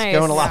 It's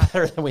going a lot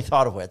better than we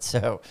thought it would.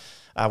 So,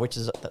 which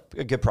is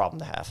a good problem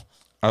to have.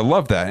 I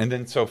love that. And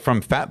then so from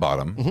Fat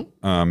Bottom,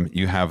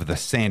 you have the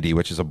Sandy,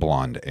 which is a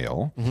blonde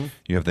ale.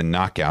 You have the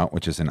Knockout,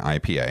 which is an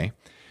IPA.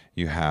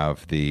 You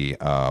have the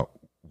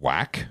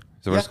WAC, is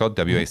that what it's called?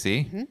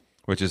 WAC,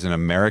 which is an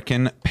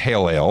American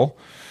Pale Ale.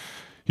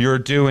 You're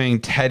doing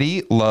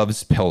Teddy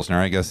Loves Pilsner.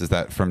 I guess, is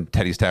that from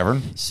Teddy's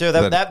Tavern? So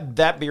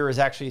that beer is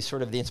actually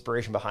sort of the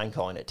inspiration behind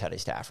calling it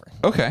Teddy's Tavern.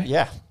 Okay.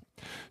 Yeah.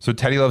 So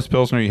Teddy Loves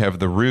Pilsner. You have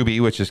the Ruby,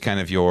 which is kind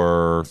of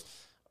your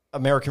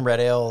American Red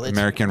Ale. It's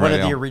American one Red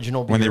of Ale. the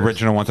original beers. One of the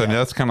original ones. Yeah. I mean,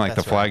 that's kind of like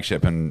the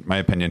flagship, in my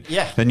opinion.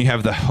 Yeah. Then you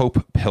have the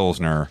Hope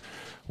Pilsner,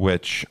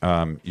 which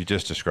you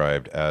just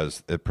described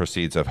as it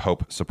proceeds of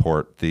Hope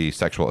Support, the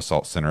Sexual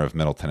Assault Center of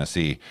Middle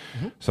Tennessee.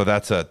 So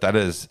that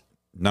is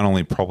not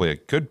only probably a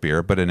good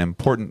beer, but an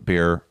important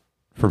beer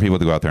for people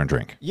to go out there and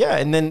drink. Yeah,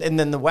 and then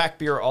the WAC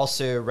beer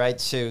also,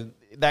 right? So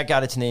that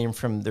got its name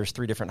from, there's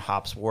 3 different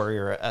hops,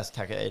 Warrior,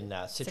 Azteca, and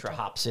Citra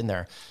hops in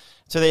there.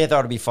 So they thought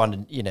it'd be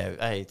fun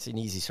to, it's an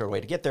easy sort of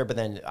way to get there. But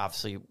then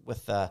obviously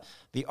with the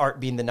art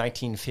being the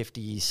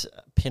 1950s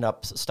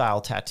pinup style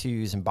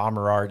tattoos and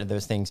bomber art and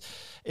those things,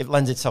 it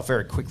lends itself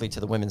very quickly to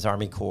the Women's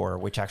Army Corps,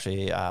 which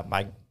actually I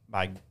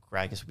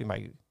guess would be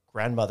my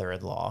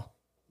grandmother-in-law.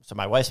 So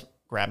my wife's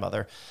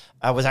grandmother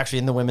was actually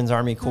in the Women's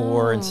Army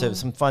Corps, and so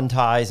some fun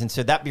ties. And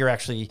so that beer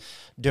actually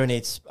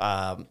donates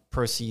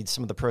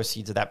some of the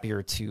proceeds of that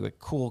beer to a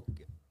cool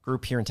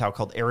group here in town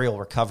called Aerial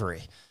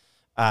Recovery.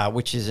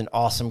 Which is an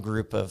awesome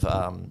group of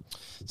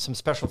some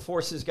special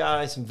forces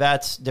guys, some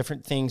vets,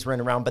 different things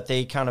running around. But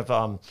they kind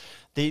of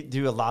they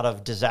do a lot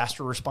of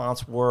disaster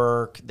response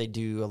work. They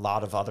do a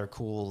lot of other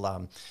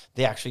cool.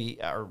 They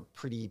actually are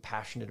pretty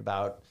passionate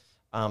about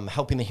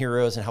helping the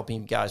heroes and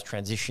helping guys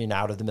transition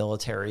out of the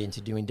military into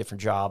doing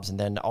different jobs, and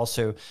then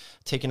also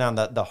taking on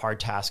the hard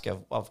task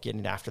of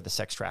getting after the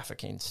sex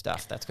trafficking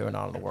stuff that's going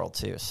on in the world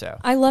too. So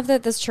I love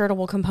that this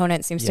charitable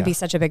component seems to be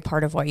such a big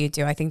part of what you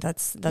do. I think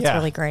that's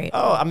really great.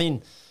 Oh, I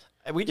mean,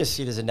 we just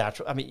see it as a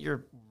natural. I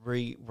mean,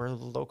 we're a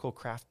local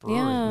craft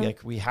brewery. Yeah.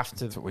 We have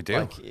to. That's what we do.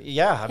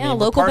 I mean, we're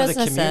local part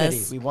businesses. of the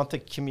community. We want the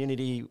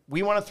community.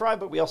 We want to thrive,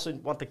 but we also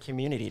want the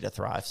community to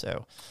thrive.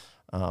 So,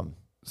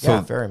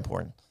 very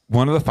important.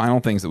 One of the final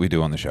things that we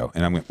do on the show,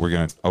 and we're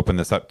going to open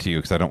this up to you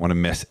because I don't want to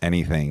miss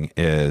anything,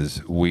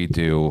 is we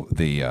do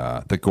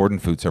the Gordon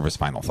Food Service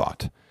Final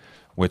Thought,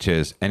 which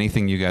is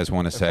anything you guys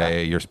want to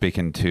say. You're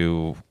speaking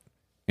to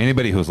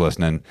anybody who's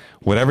listening,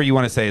 whatever you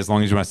want to say, as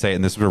long as you want to say it.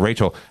 And this is for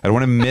Rachel. I don't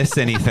want to miss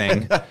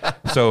anything.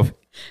 So,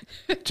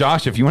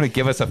 Josh, if you want to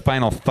give us a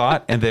final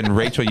thought, and then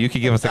Rachel, you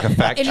could give us like a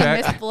fact Any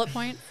check. missed bullet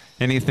points?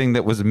 Anything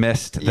that was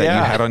missed that you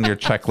had on your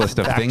checklist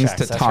of Fact things checks,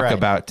 to that's talk right.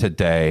 about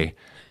today.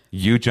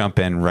 You jump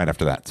in right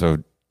after that. So,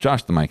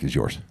 Josh, the mic is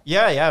yours.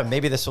 Yeah.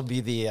 Maybe this will be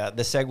the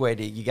segue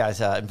to you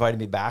guys inviting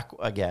me back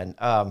again.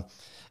 I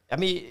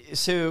mean,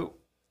 so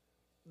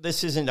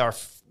this isn't our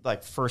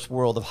first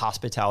world of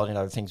hospitality and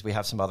other things. We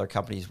have some other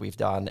companies we've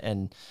done,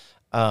 and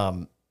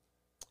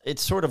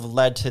it's sort of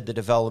led to the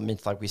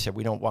development. Like we said,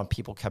 we don't want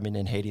people coming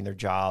in hating their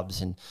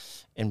jobs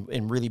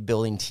and really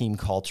building team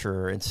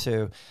culture. And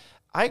so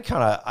I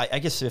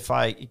guess if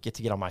I get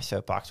to get on my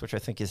soapbox, which I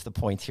think is the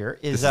point here,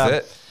 is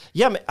it?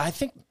 Yeah, I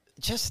think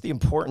just the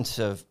importance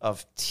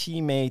of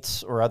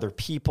teammates or other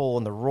people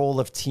and the role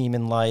of team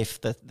in life.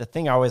 The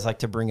thing I always like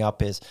to bring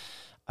up is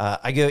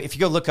if you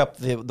go look up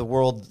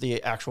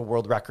the actual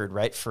world record,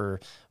 right?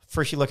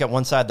 First you look at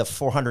one side, the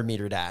 400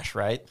 meter dash,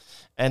 right?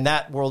 And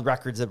that world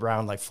record's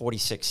around like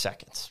 46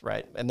 seconds,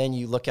 right? And then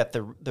you look at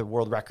the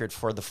world record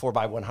for the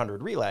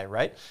 4x100 relay,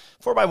 right?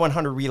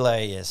 4x100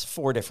 relay is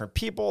 4 different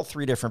people,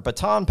 3 different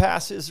baton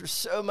passes. There's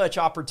so much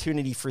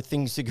opportunity for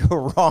things to go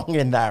wrong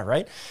in that,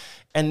 right?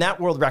 And that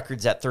world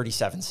record's at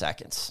 37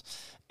 seconds.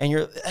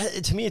 And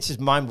to me, it's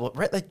just mind-blowing,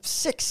 right? Like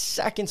 6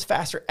 seconds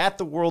faster at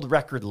the world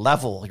record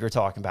level you're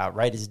talking about,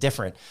 right, is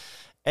different.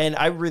 And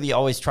I really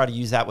always try to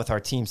use that with our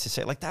teams to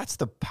say, like, that's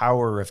the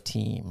power of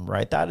team,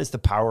 right? That is the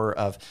power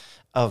of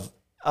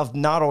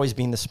not always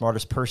being the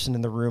smartest person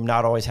in the room,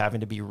 not always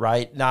having to be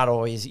right, not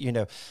always,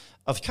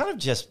 of kind of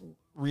just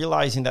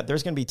realizing that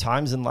there's going to be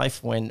times in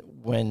life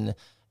when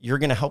you're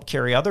going to help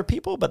carry other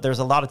people, but there's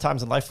a lot of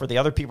times in life where the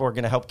other people are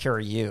going to help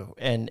carry you.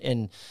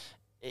 And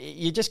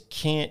you just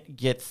can't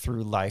get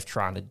through life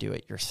trying to do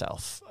it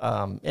yourself.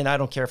 And I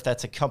don't care if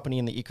that's a company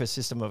in the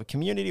ecosystem of a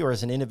community or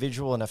as an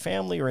individual in a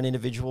family or an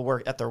individual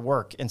at their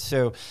work. And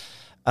so,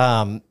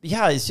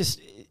 it's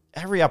just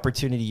every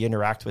opportunity you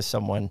interact with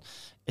someone,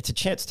 it's a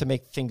chance to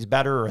make things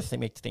better or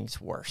make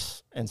things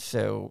worse. And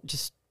so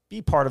just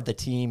be part of the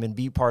team and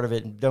be part of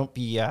it. And don't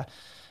be,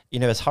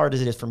 as hard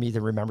as it is for me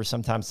to remember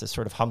sometimes to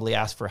sort of humbly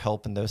ask for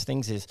help and those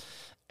things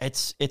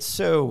it's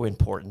so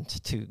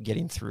important to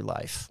getting through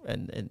life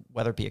and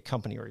whether it be a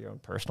company or your own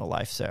personal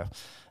life. So,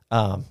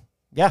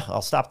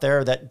 I'll stop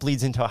there. That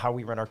bleeds into how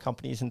we run our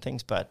companies and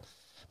things, but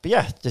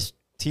just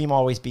team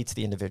always beats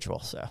the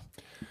individual. So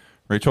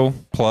Rachel,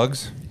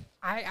 plugs.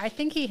 I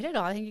think he hit it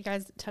all. I think you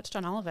guys touched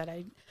on all of it.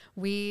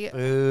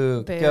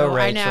 Boo. Go Rachel.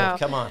 I know.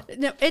 Come on.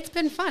 No, it's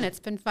been fun.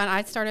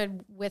 I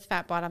started with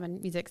Fat Bottom in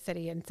Music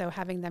City, and so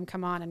having them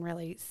come on and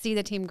really see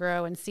the team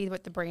grow and see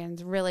what the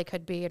brands really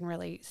could be and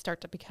really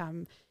start to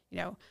become,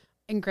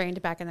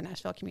 ingrained back in the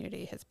Nashville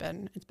community it's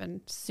been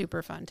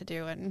super fun to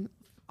do and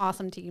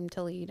awesome team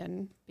to lead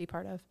and be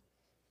part of.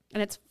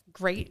 And it's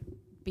great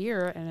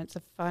beer and it's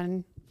a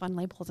fun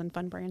labels and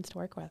fun brands to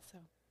work with. So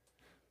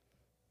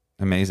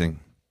amazing.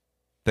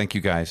 Thank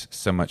you guys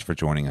so much for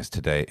joining us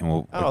today. And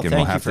we'll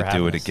have to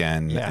do it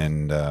again. Yeah.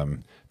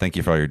 And thank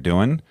you for all you're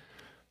doing.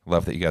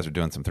 Love that you guys are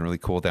doing something really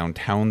cool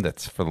downtown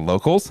that's for the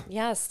locals.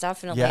 Yes,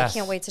 definitely. Yes. I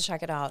can't wait to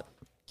check it out.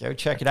 Go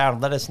check it out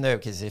and let us know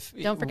because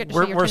don't forget to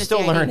show your we're Tennessee still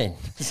ID. learning.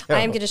 So.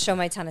 I am going to show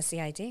my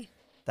Tennessee ID.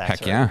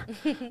 Heck yeah.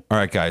 All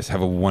right, guys.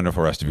 Have a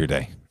wonderful rest of your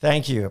day.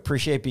 Thank you.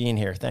 Appreciate being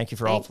here. Thank you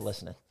all for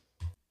listening.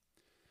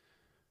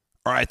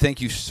 All right. Thank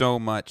you so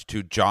much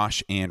to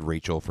Josh and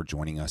Rachel for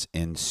joining us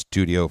in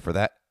studio for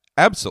that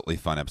absolutely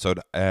fun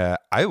episode. I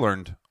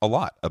learned a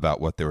lot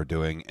about what they were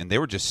doing, and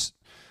they're just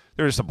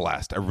a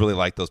blast. I really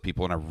like those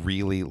people, and I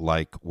really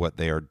like what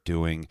they are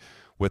doing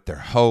with their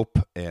Hope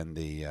and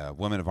the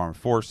Women of Armed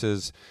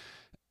Forces.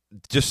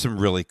 Just some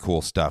really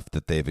cool stuff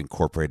that they've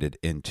incorporated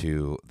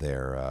into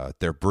their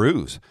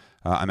brews.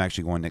 I'm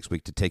actually going next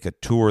week to take a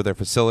tour of their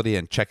facility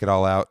and check it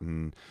all out,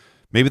 and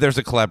maybe there's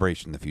a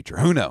collaboration in the future.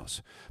 Who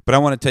knows? But I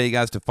want to tell you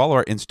guys to follow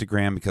our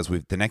Instagram because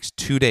the next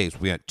 2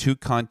 days we got 2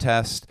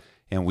 contests,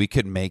 and we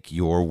could make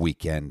your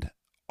weekend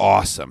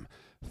awesome.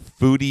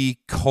 Foodie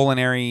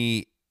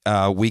culinary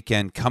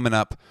weekend coming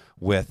up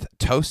with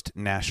Toast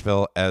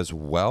Nashville as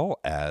well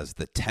as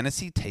the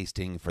Tennessee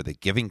tasting for the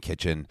Giving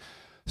Kitchen.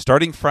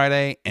 Starting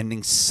Friday,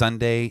 ending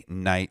Sunday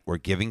night, we're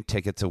giving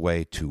tickets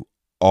away to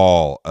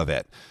all of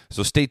it.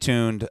 So stay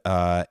tuned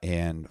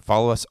and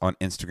follow us on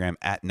Instagram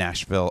at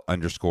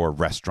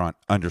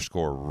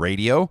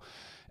Nashville_restaurant_radio.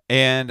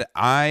 And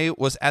I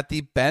was at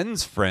the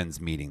Ben's Friends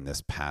meeting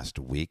this past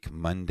week,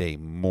 Monday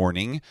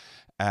morning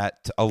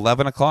at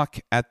 11 o'clock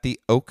at the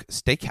Oak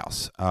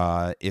Steakhouse.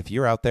 If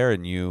you're out there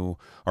and you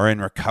are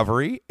in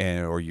recovery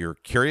or you're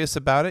curious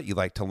about it, you'd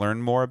like to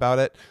learn more about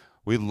it,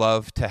 we'd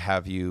love to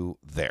have you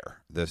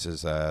there. This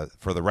is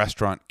for the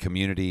restaurant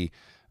community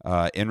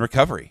in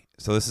recovery.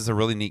 So this is a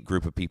really neat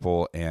group of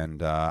people,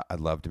 and I'd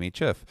love to meet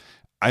you.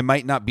 I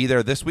might not be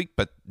there this week,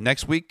 but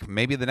next week,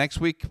 maybe the next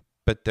week.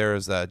 But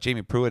there's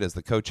Jamie Pruitt as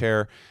the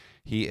co-chair.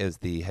 He is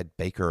the head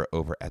baker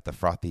over at the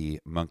Frothy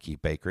Monkey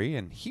Bakery,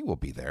 and he will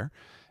be there.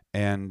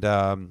 And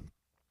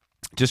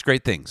just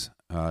great things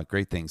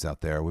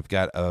out there. We've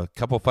got a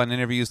couple fun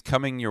interviews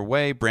coming your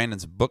way.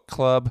 Brandon's book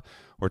club.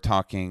 We're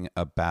talking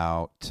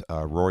about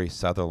Rory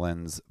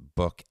Sutherland's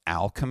book,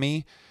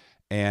 Alchemy.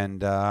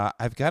 And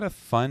I've got a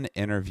fun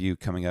interview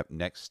coming up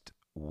next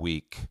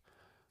week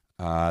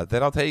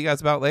that I'll tell you guys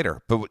about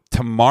later. But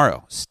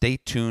tomorrow, stay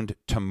tuned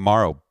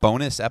tomorrow.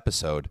 Bonus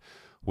episode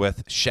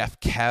with Chef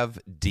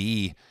Kevin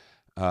Deshane,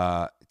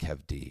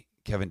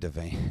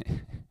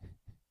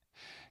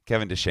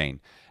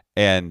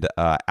 and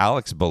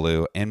Alex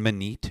Ballou and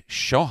Manit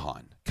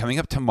Chauhan coming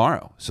up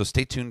tomorrow. So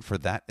stay tuned for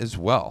that as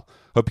well.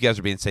 Hope you guys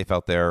are being safe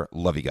out there.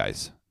 Love you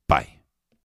guys. Bye.